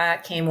after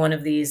that came one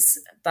of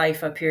these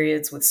Taifa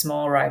periods with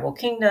small rival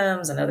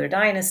kingdoms, another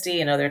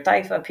dynasty, another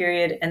Taifa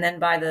period. And then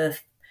by the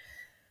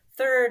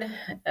third,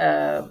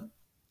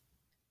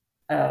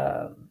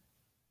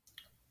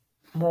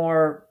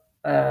 more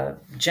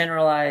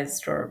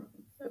generalized or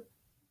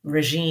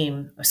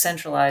regime, a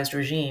centralized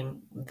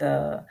regime,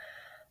 the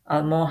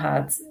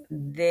Almohads,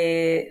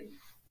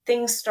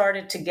 things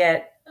started to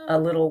get a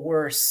little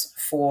worse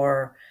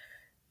for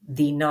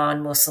the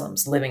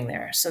non-Muslims living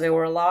there. So there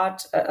were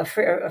a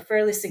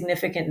fairly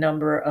significant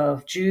number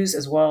of Jews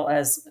as well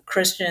as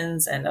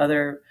Christians and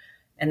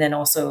then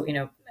also,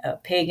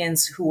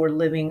 pagans who were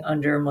living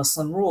under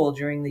Muslim rule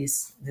during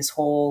this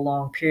whole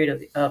long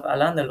period of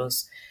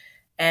Al-Andalus.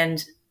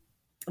 And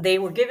they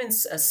were given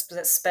a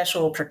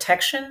special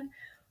protection,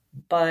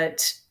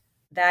 but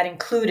that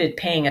included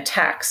paying a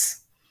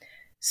tax.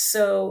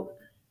 So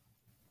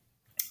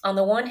on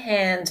the one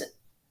hand,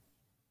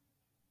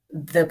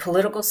 the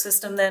political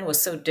system then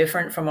was so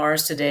different from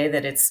ours today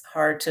that it's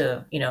hard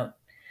to,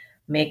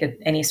 make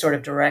any sort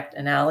of direct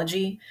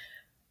analogy.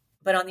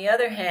 But on the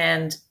other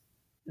hand,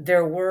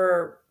 there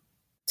were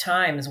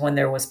times when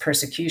there was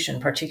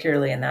persecution,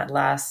 particularly in that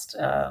last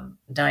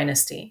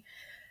dynasty.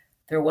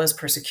 There was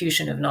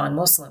persecution of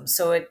non-Muslims.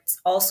 So it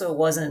also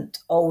wasn't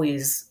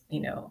always,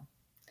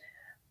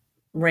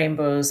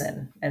 rainbows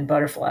and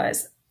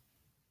butterflies.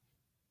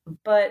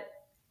 But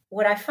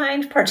what I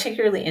find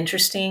particularly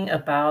interesting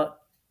about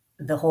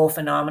the whole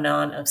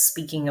phenomenon of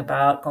speaking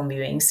about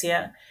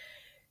convivencia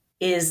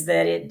is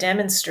that it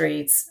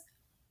demonstrates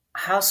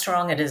how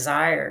strong a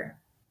desire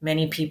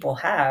many people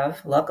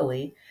have,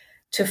 luckily,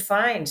 to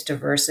find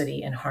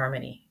diversity and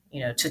harmony,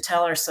 to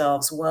tell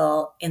ourselves,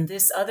 well, in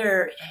this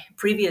other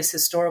previous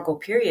historical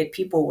period,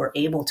 people were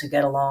able to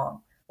get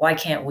along. Why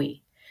can't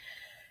we?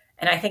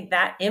 And I think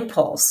that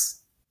impulse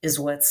is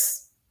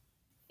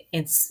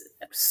it's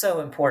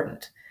so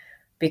important,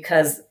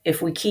 because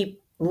if we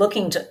keep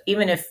looking to,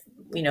 even if,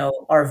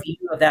 our view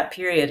of that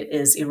period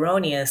is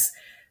erroneous,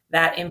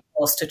 that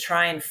impulse to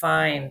try and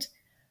find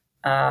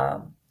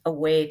a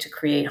way to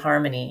create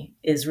harmony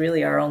is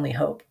really our only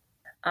hope.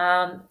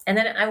 And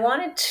then I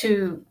wanted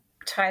to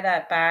tie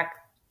that back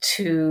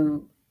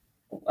to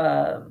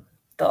the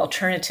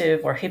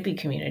alternative or hippie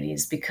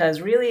communities,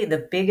 because really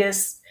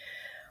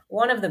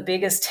one of the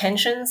biggest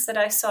tensions that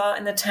I saw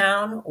in the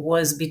town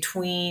was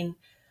between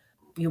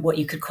what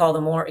you could call the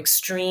more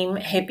extreme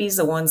hippies,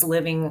 the ones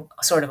living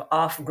sort of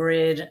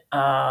off-grid,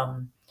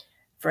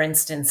 for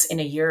instance, in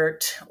a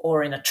yurt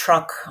or in a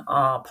truck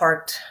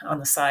parked on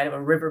the side of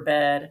a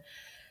riverbed,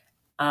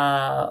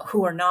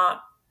 who are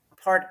not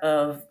part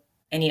of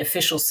any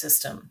official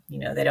system.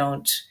 They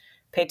don't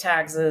pay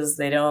taxes,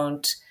 they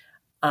don't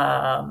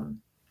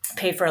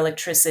pay for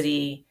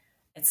electricity,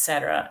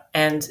 etc.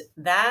 And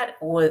that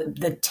was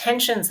the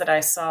tensions that I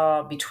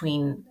saw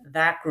between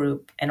that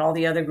group and all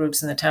the other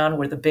groups in the town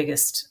were the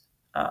biggest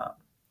that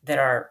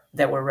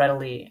were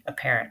readily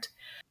apparent.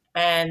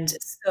 And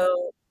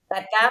so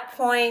at that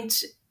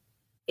point,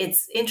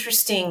 it's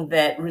interesting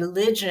that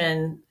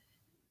religious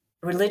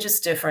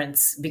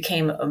difference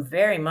became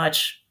very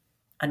much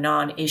a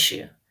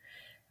non-issue.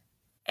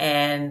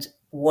 And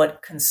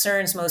what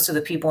concerns most of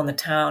the people in the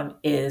town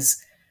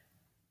is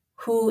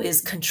who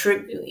is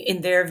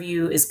in their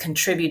view is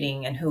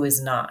contributing and who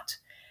is not.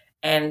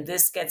 And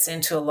this gets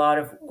into a lot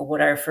of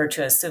what I refer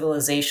to as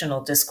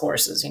civilizational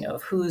discourses,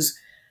 of who's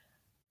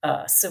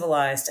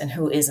civilized and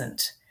who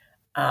isn't.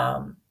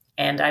 And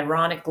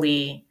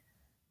ironically,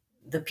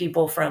 the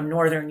people from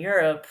Northern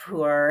Europe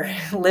who are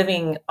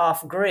living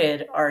off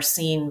grid are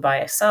seen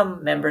by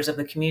some members of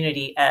the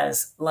community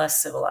as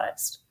less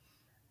civilized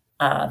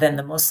than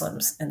the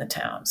Muslims in the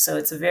town. So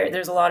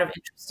there's a lot of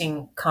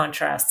interesting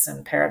contrasts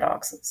and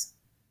paradoxes.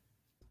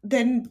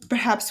 Then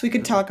perhaps we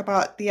could talk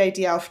about the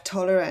idea of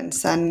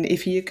tolerance, and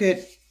if you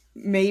could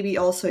maybe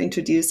also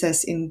introduce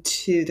us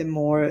into the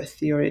more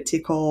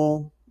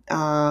theoretical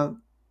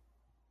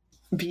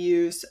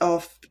views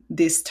of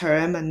this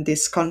term and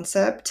this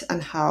concept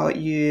and how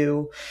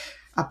you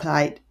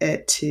applied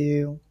it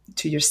to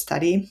your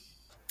study.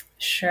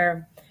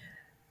 Sure.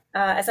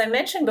 As I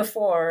mentioned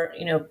before,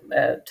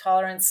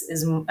 tolerance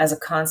as a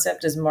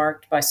concept is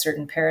marked by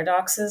certain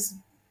paradoxes,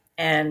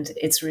 and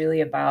it's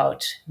really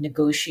about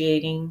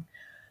negotiating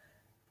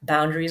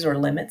boundaries or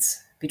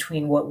limits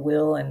between what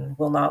will and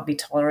will not be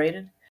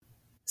tolerated.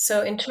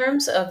 So, in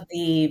terms of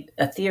the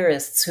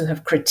theorists who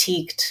have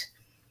critiqued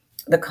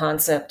the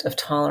concept of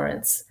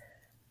tolerance,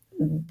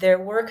 their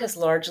work has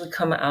largely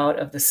come out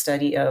of the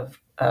study of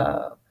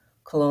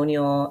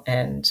colonial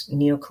and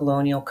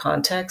neo-colonial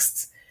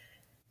contexts.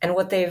 And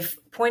what they've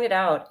pointed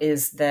out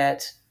is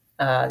that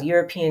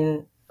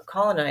European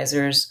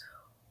colonizers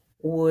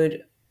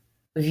would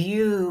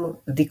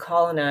view the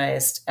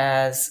colonized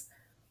as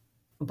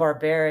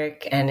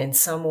barbaric and in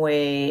some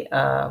way,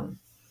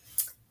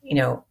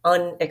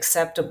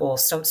 unacceptable.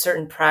 Some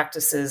certain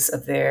practices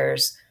of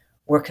theirs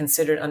were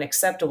considered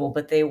unacceptable,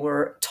 but they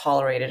were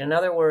tolerated. In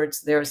other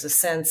words, there was a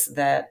sense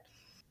that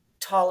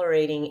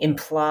tolerating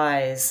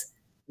implies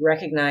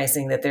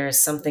recognizing that there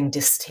is something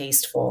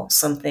distasteful,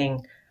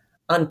 something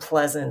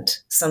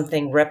unpleasant,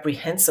 something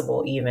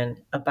reprehensible even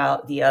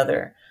about the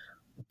other,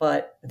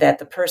 but that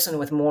the person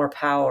with more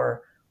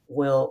power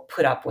will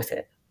put up with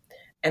it.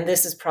 And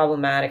this is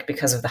problematic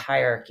because of the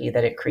hierarchy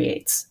that it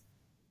creates.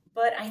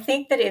 But I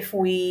think that if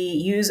we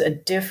use a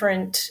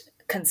different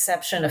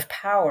conception of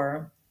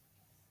power,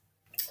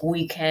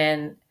 we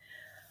can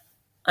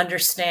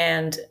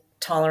understand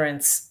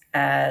tolerance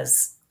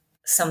as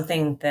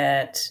something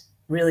that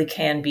really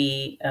can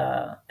be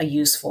a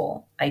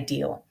useful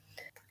ideal.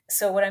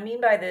 So what I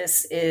mean by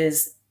this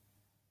is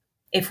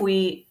if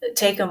we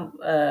take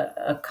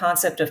a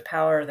concept of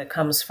power that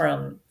comes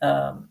from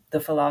the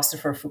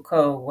philosopher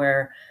Foucault,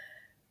 where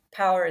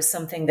power is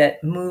something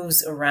that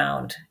moves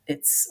around,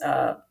 it's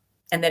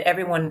and that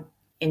everyone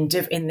in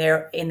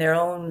their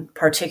own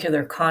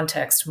particular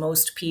context,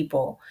 most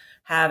people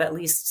have at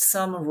least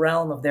some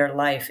realm of their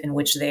life in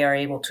which they are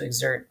able to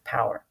exert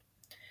power.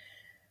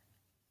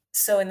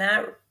 So in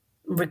that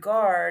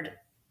regard,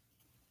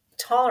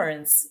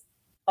 tolerance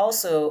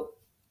also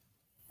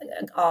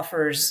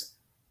offers,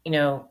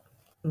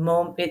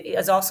 it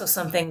is also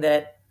something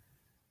that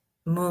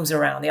moves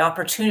around. The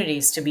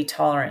opportunities to be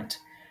tolerant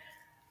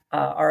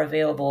are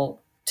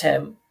available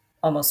to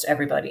almost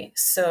everybody.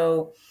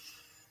 So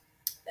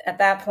at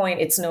that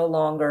point, it's no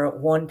longer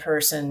one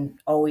person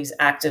always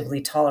actively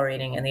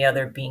tolerating and the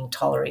other being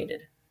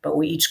tolerated, but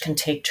we each can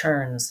take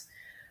turns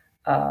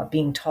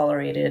being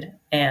tolerated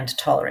and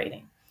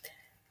tolerating.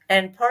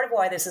 And part of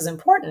why this is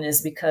important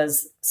is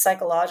because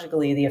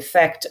psychologically, the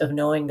effect of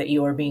knowing that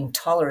you are being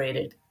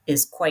tolerated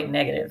is quite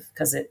negative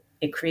because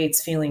it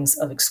creates feelings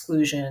of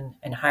exclusion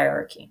and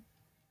hierarchy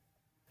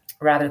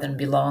rather than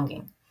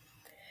belonging.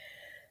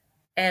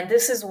 And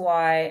this is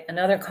why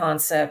another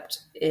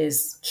concept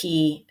is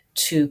key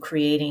to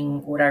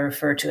creating what I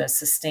refer to as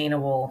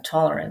sustainable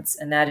tolerance,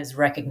 and that is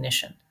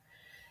recognition.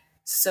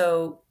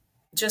 So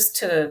just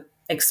to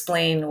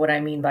explain what I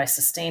mean by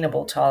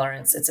sustainable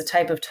tolerance, it's a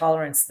type of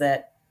tolerance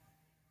that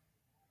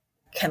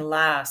can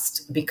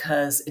last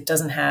because it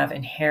doesn't have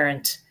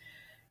inherent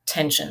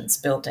tensions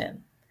built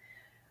in,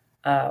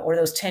 or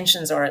those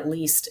tensions are at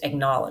least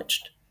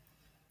acknowledged.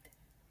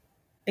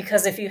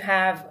 Because if you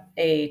have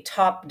a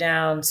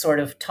top-down sort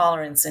of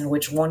tolerance in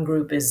which one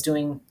group is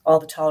doing all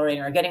the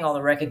tolerating or getting all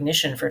the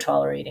recognition for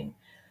tolerating,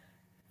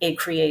 it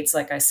creates,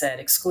 like I said,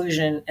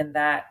 exclusion, and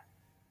that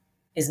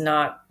is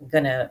not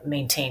going to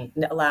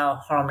allow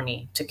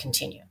harmony to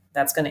continue.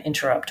 That's going to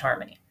interrupt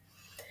harmony.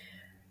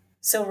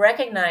 So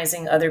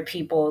recognizing other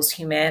people's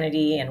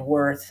humanity and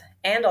worth,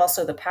 and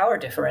also the power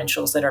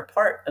differentials that are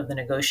part of the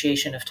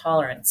negotiation of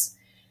tolerance,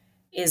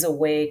 is a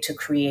way to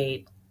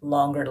create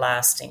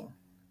longer-lasting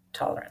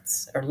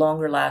tolerance or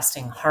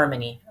longer-lasting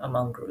harmony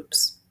among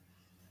groups.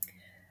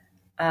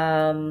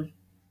 And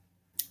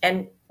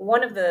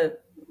one of the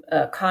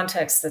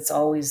contexts that's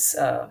always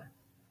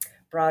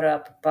brought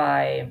up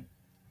by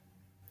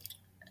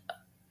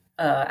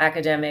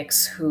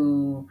academics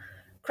who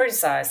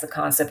criticize the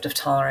concept of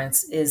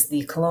tolerance is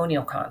the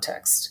colonial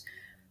context,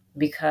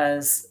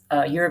 because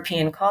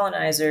European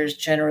colonizers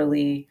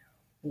generally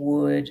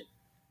would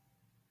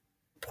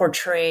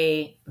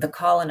portray the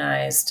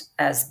colonized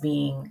as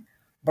being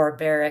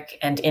barbaric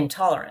and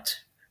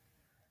intolerant.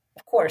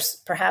 Of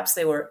course, perhaps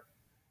they were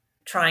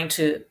trying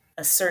to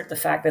assert the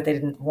fact that they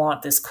didn't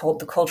want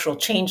the cultural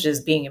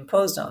changes being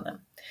imposed on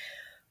them,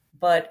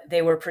 but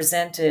they were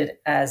presented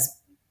as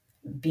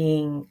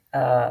being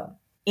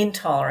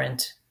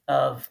intolerant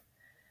of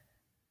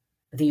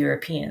the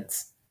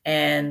Europeans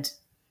and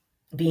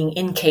being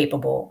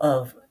incapable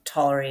of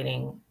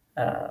tolerating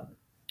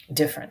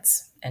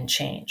difference and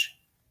change.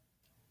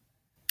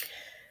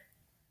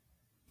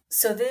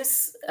 So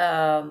this,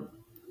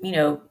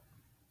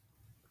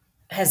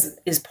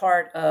 is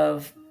part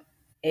of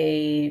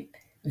a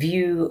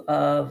view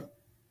of,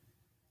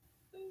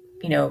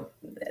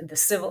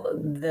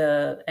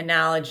 the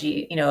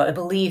analogy, a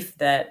belief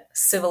that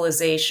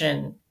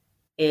civilization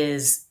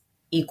is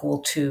equal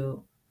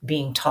to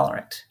being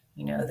tolerant,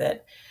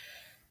 that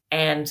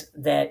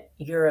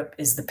Europe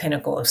is the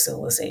pinnacle of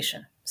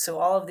civilization. So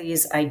all of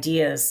these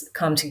ideas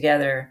come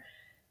together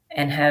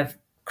and have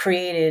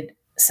created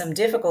some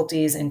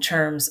difficulties in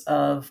terms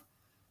of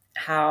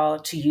how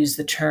to use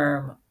the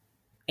term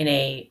in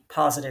a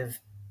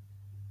positive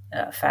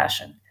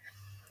fashion.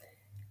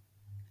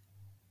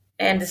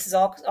 And this is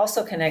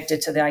also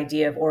connected to the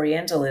idea of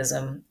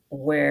Orientalism,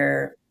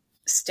 where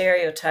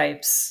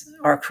stereotypes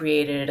are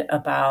created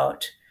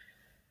about,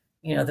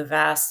 the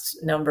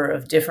vast number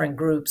of different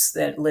groups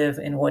that live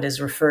in what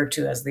is referred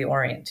to as the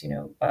Orient,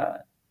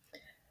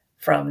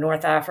 from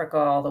North Africa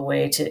all the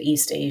way to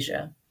East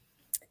Asia.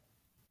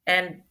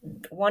 And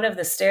one of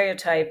the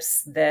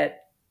stereotypes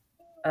that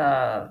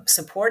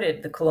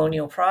supported the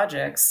colonial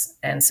projects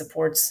and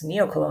supports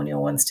neocolonial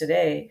ones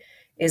today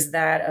is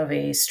that of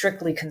a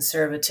strictly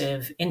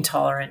conservative,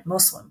 intolerant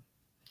Muslim.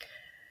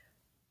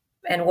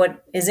 And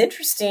what is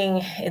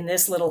interesting in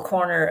this little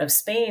corner of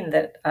Spain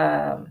that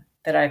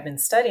I've been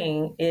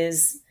studying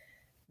is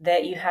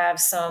that you have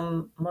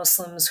some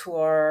Muslims who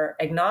are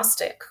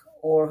agnostic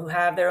or who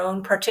have their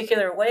own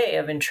particular way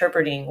of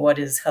interpreting what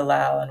is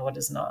halal and what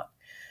is not.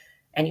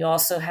 And you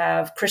also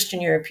have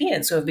Christian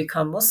Europeans who have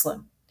become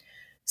Muslim.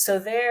 So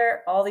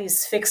there, all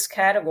these fixed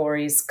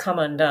categories come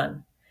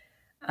undone.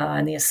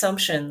 And the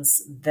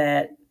assumptions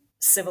that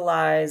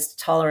civilized,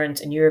 tolerant,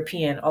 and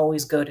European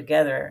always go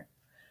together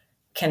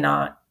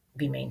cannot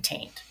be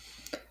maintained.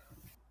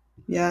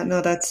 Yeah, no,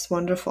 that's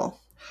wonderful.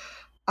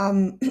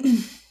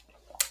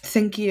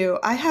 Thank you.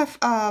 I have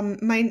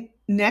my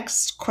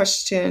next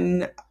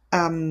question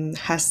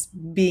has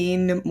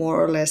been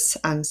more or less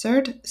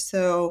answered.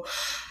 So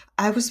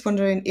I was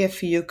wondering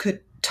if you could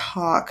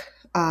talk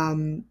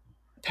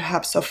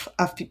perhaps of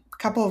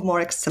couple of more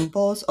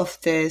examples of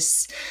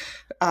this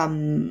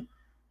of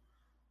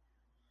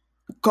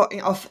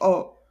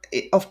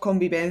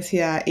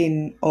convivencia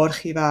in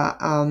Órgiva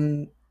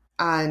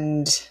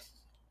and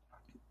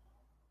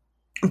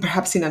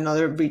perhaps in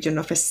another region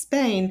of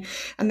Spain.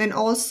 And then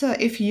also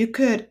if you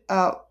could,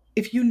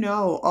 if you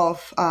know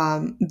of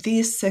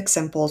these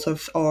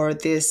examples or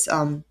these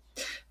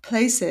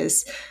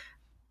places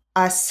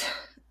as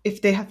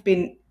if they have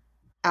been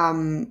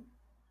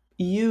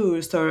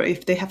used or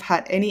if they have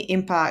had any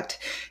impact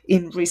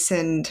in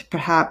recent,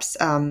 perhaps,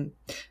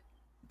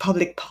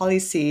 public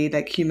policy.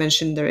 Like you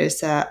mentioned, there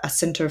is a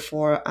center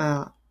for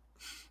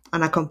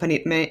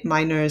unaccompanied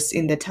minors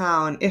in the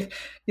town. If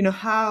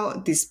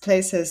how these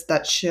places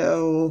that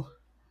show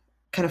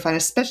kind of a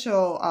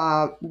special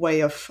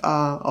way of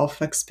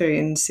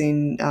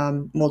experiencing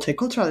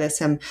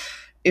multiculturalism,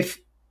 if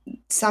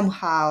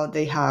somehow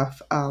they have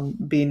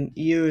been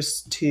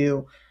used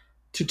to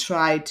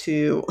try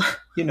to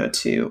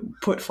to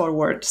put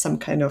forward some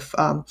kind of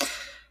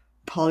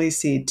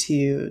policy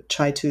to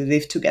try to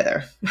live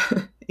together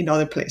in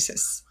other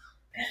places.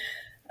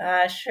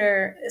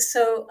 Sure.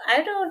 So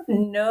I don't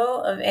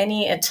know of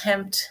any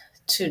attempt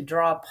to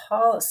draw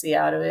policy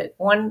out of it.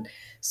 One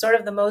sort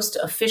of the most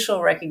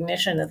official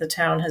recognition that the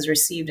town has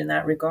received in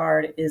that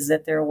regard is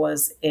that there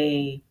was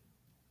I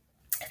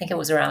think it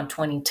was around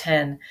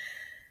 2010,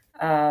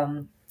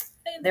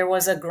 there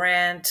was a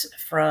grant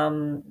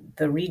from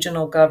the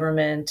regional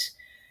government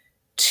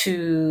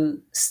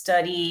to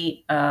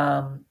study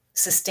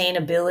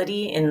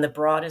sustainability in the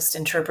broadest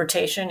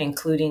interpretation,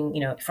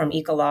 including, from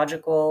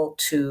ecological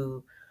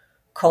to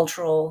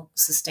cultural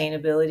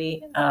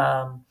sustainability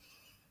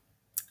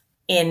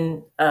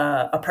in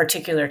a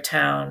particular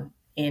town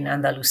in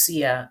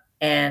Andalusia.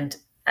 And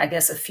I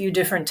guess a few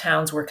different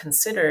towns were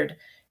considered,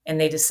 and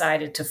they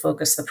decided to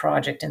focus the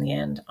project in the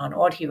end on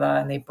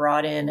Órgiva, and they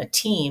brought in a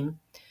team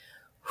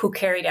who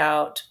carried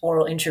out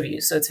oral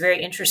interviews. So it's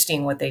very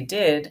interesting what they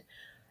did.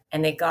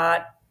 And they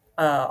got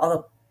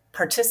all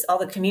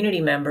the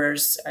community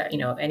members,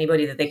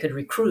 anybody that they could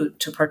recruit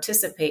to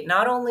participate,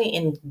 not only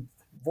in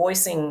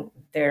voicing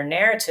their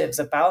narratives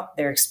about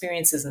their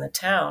experiences in the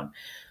town,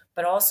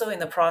 but also in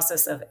the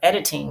process of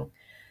editing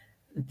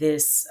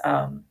this,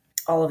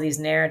 all of these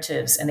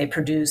narratives. And they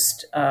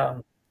produced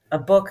a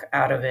book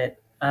out of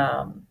it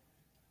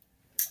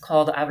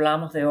called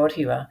Hablamos de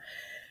Órgiva.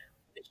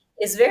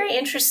 It's very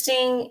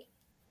interesting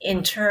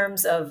in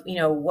terms of,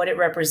 what it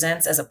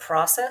represents as a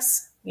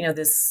process,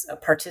 this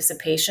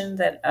participation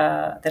that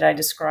I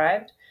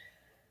described.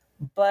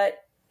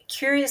 But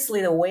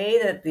curiously, the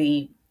way that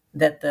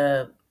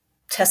the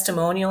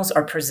testimonials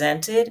are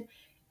presented,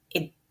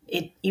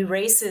 it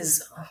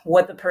erases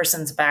what the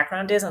person's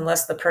background is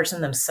unless the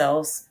person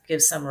themselves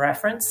gives some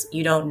reference.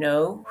 You don't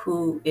know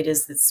who it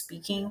is that's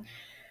speaking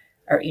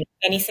or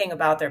anything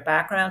about their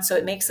background. So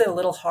it makes it a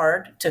little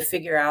hard to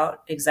figure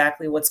out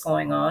exactly what's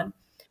going on.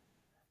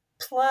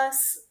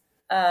 Plus,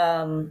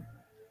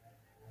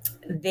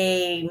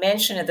 they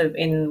mention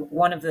in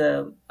one of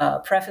the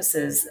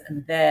prefaces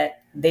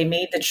that they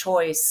made the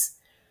choice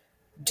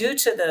due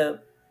to the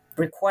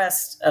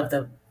request of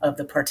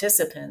the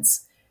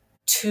participants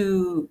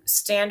to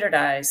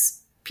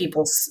standardize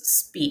people's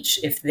speech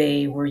if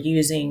they were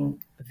using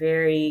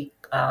very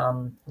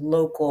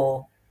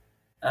local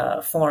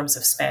forms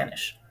of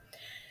Spanish.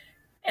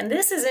 And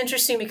this is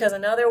interesting because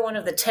another one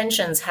of the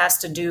tensions has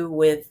to do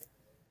with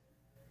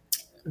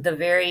the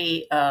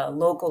very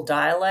local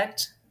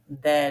dialect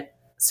that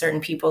certain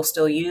people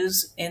still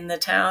use in the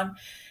town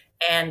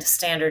and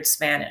standard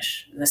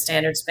Spanish. The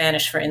standard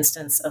Spanish, for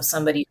instance, of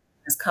somebody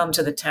who has come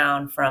to the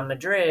town from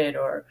Madrid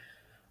or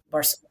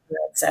Barcelona,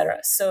 etc.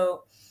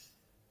 So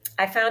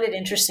I found it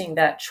interesting,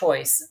 that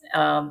choice.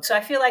 So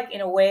I feel like,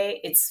 in a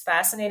way, it's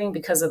fascinating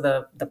because of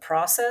the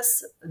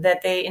process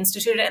that they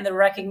instituted and the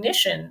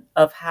recognition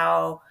of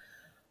how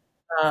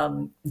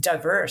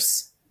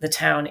diverse the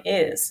town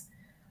is,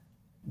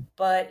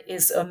 but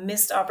is a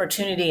missed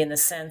opportunity in the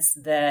sense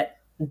that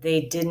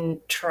they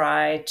didn't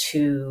try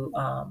to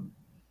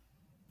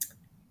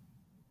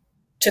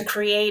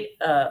create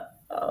a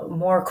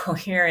more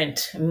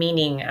coherent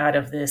meaning out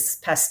of this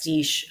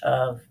pastiche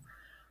of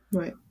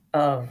Right.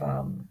 of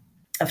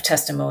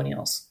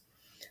testimonials.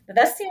 But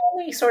that's the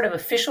only sort of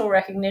official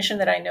recognition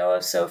that I know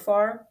of so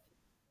far.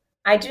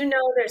 I do know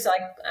there's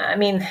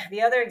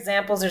the other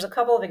examples, there's a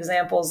couple of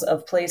examples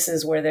of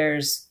places where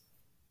there's,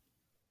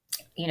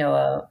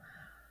 a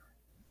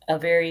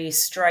very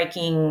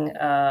striking,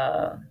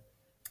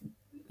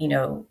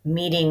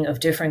 meeting of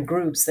different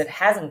groups that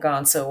hasn't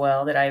gone so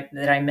well that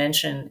I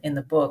mention in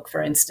the book.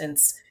 For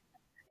instance,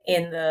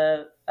 in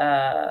the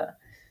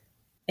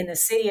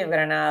city of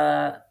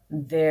Granada,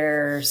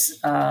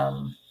 there's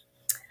the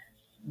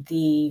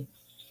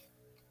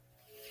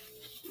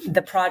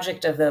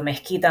project of the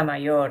Mezquita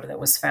Mayor that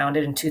was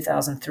founded in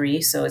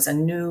 2003. So it's a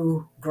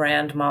new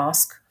grand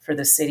mosque for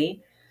the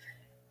city.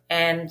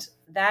 And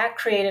that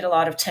created a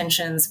lot of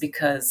tensions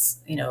because,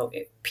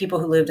 people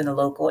who lived in the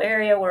local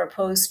area were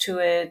opposed to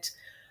it.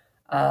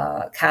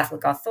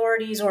 Catholic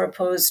authorities were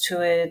opposed to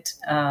it.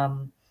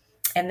 And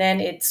then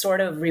it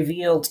sort of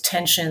revealed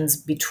tensions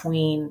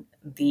between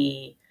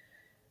the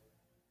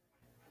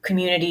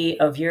community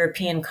of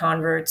European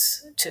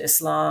converts to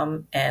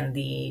Islam and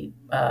the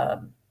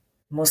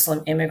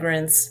Muslim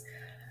immigrants.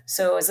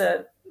 So it was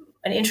an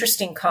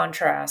interesting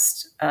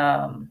contrast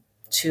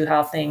to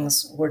how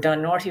things were done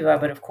in Ortiva,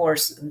 but of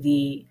course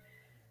the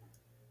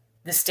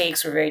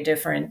stakes were very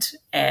different,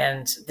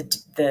 and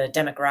the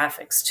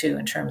demographics too,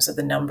 in terms of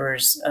the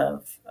numbers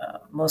of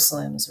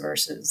Muslims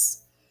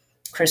versus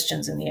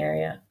Christians in the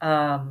area.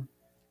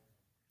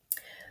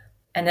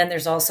 And then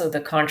there's also the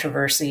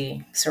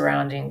controversy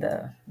surrounding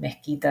the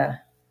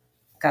Mezquita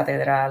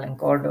Catedral in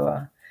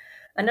Córdoba.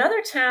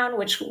 Another town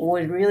which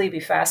would really be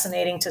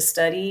fascinating to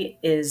study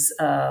is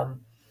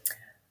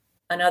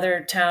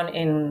another town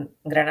in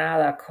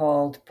Granada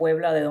called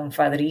Puebla de Don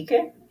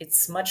Fadrique.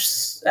 It's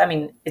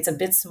it's a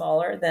bit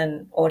smaller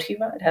than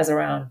Ortiva. It has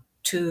around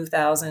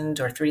 2,000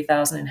 or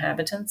 3,000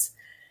 inhabitants.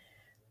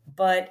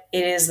 But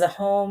it is the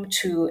home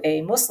to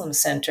a Muslim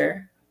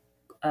center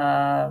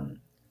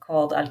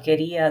called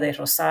Alquería de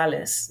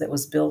Rosales that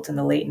was built in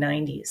the late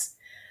 90s.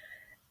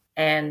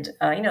 And,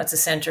 it's a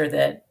center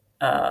that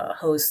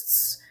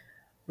hosts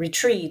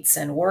retreats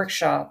and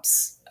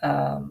workshops,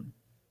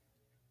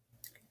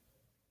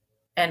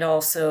 and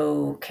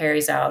also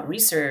carries out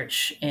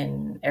research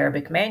in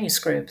Arabic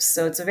manuscripts.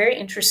 So it's a very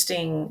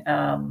interesting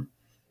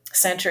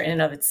center in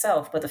and of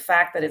itself. But the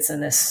fact that it's in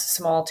this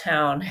small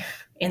town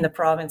in the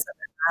province of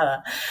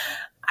Granada,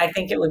 I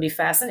think it would be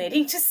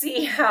fascinating to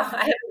see how. I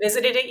haven't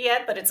visited it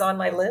yet, but it's on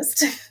my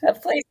list of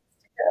places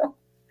to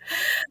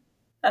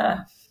go.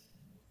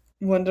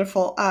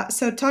 Wonderful.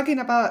 So talking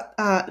about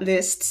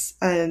lists,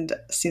 and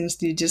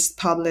since you just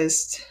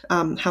published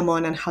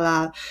Jamón and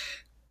Halal,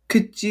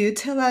 could you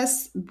tell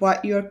us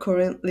what you're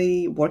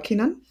currently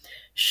working on?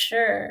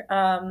 Sure.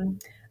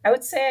 I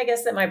would say, I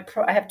guess, that I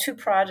have two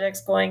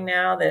projects going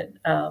now that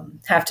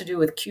have to do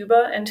with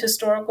Cuba and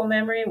historical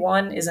memory.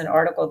 One is an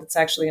article that's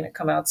actually going to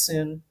come out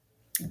soon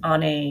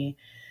on a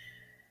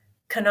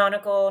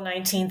canonical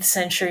 19th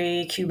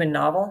century Cuban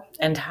novel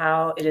and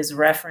how it is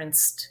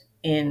referenced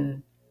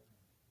in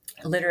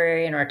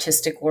literary and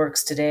artistic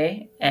works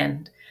today,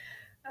 and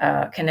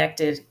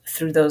connected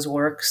through those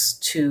works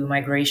to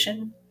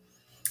migration.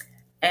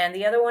 And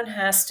the other one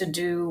has to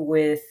do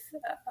with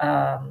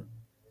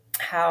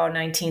how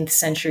 19th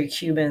century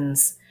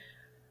Cubans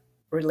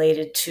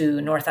related to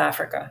North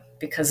Africa,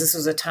 because this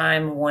was a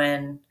time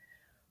when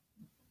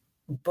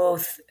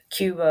both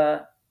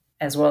Cuba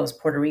as well as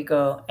Puerto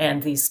Rico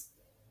and these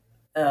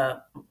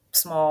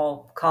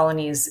small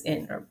colonies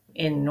in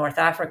North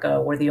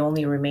Africa were the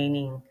only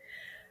remaining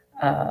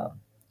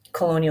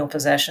colonial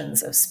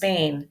possessions of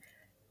Spain.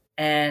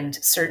 And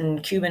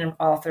certain Cuban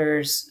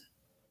authors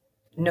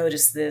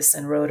noticed this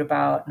and wrote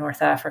about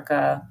North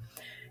Africa.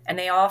 And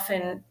they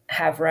often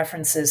have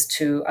references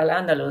to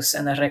Al-Andalus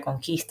and the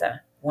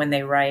Reconquista when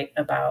they write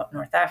about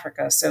North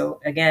Africa.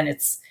 So again,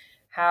 it's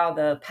how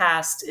the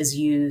past is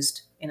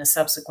used in a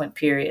subsequent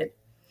period.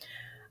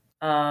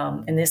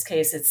 In this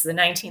case, it's the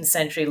 19th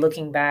century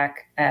looking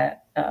back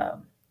at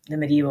the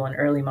medieval and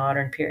early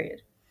modern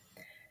period.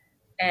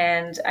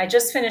 And I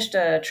just finished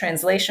a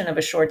translation of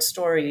a short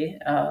story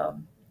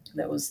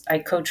I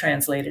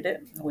co-translated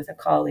it with a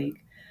colleague.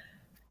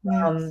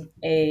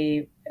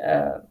 A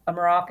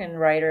Moroccan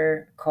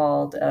writer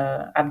called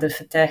Abdel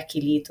Fattah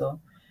Kilito.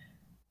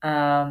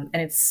 And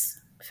it's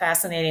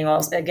fascinating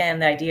also, again,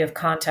 the idea of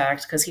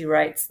contact, because he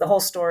writes, the whole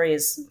story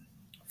is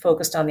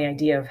focused on the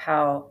idea of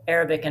how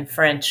Arabic and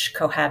French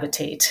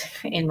cohabitate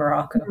in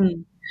Morocco.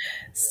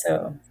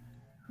 So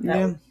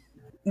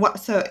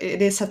So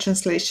it is a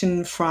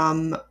translation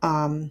from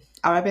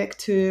Arabic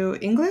to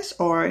English,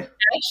 or?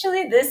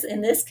 Actually,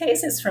 in this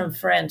case is from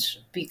French,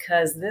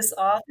 because this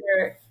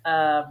author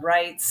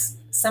writes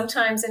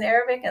sometimes in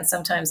Arabic and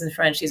sometimes in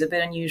French. He's a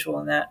bit unusual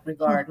in that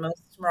regard.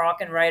 Most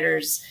Moroccan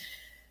writers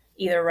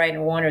either write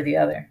in one or the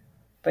other,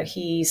 but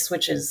he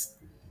switches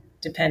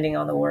depending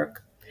on the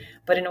work.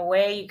 But in a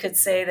way, you could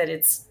say that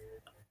it's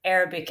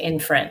Arabic in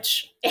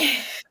French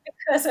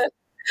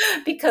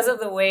because of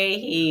the way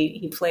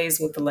he plays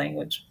with the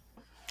language.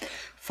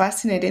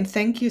 Fascinating.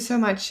 Thank you so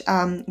much.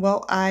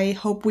 Well, I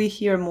hope we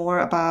hear more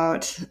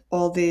about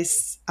all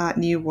these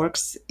new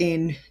works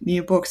in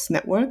New Books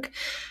Network.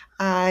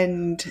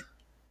 And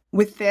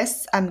with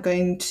this, I'm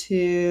going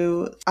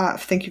to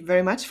thank you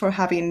very much for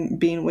having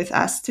been with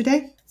us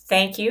today.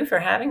 Thank you for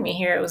having me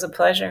here. It was a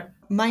pleasure.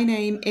 My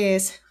name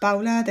is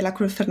Paula de la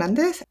Cruz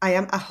Fernandez. I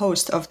am a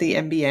host of the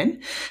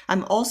NBN.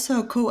 I'm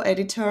also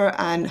co-editor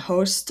and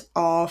host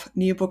of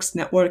New Books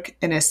Network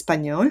en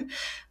Español,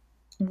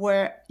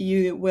 where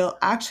you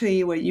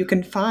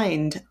can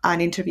find an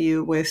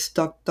interview with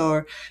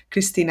Dr.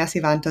 Cristina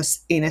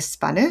Cibantos in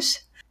Spanish.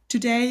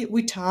 Today,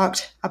 we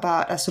talked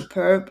about a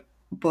superb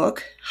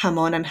book,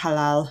 Jamón and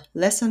Halal,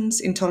 Lessons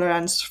in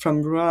Tolerance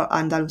from Rural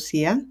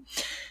Andalusia.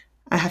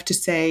 I have to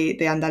say,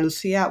 the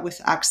Andalusia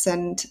with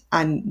accent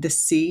and the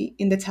C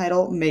in the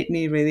title made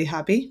me really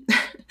happy.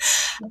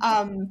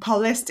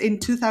 Published in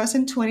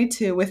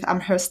 2022 with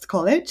Amherst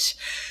College.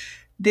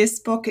 This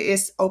book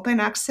is open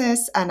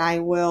access, and I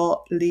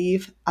will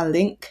leave a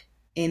link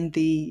in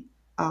the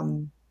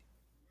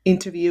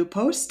interview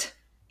post.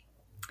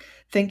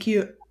 Thank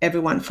you,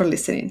 everyone, for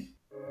listening.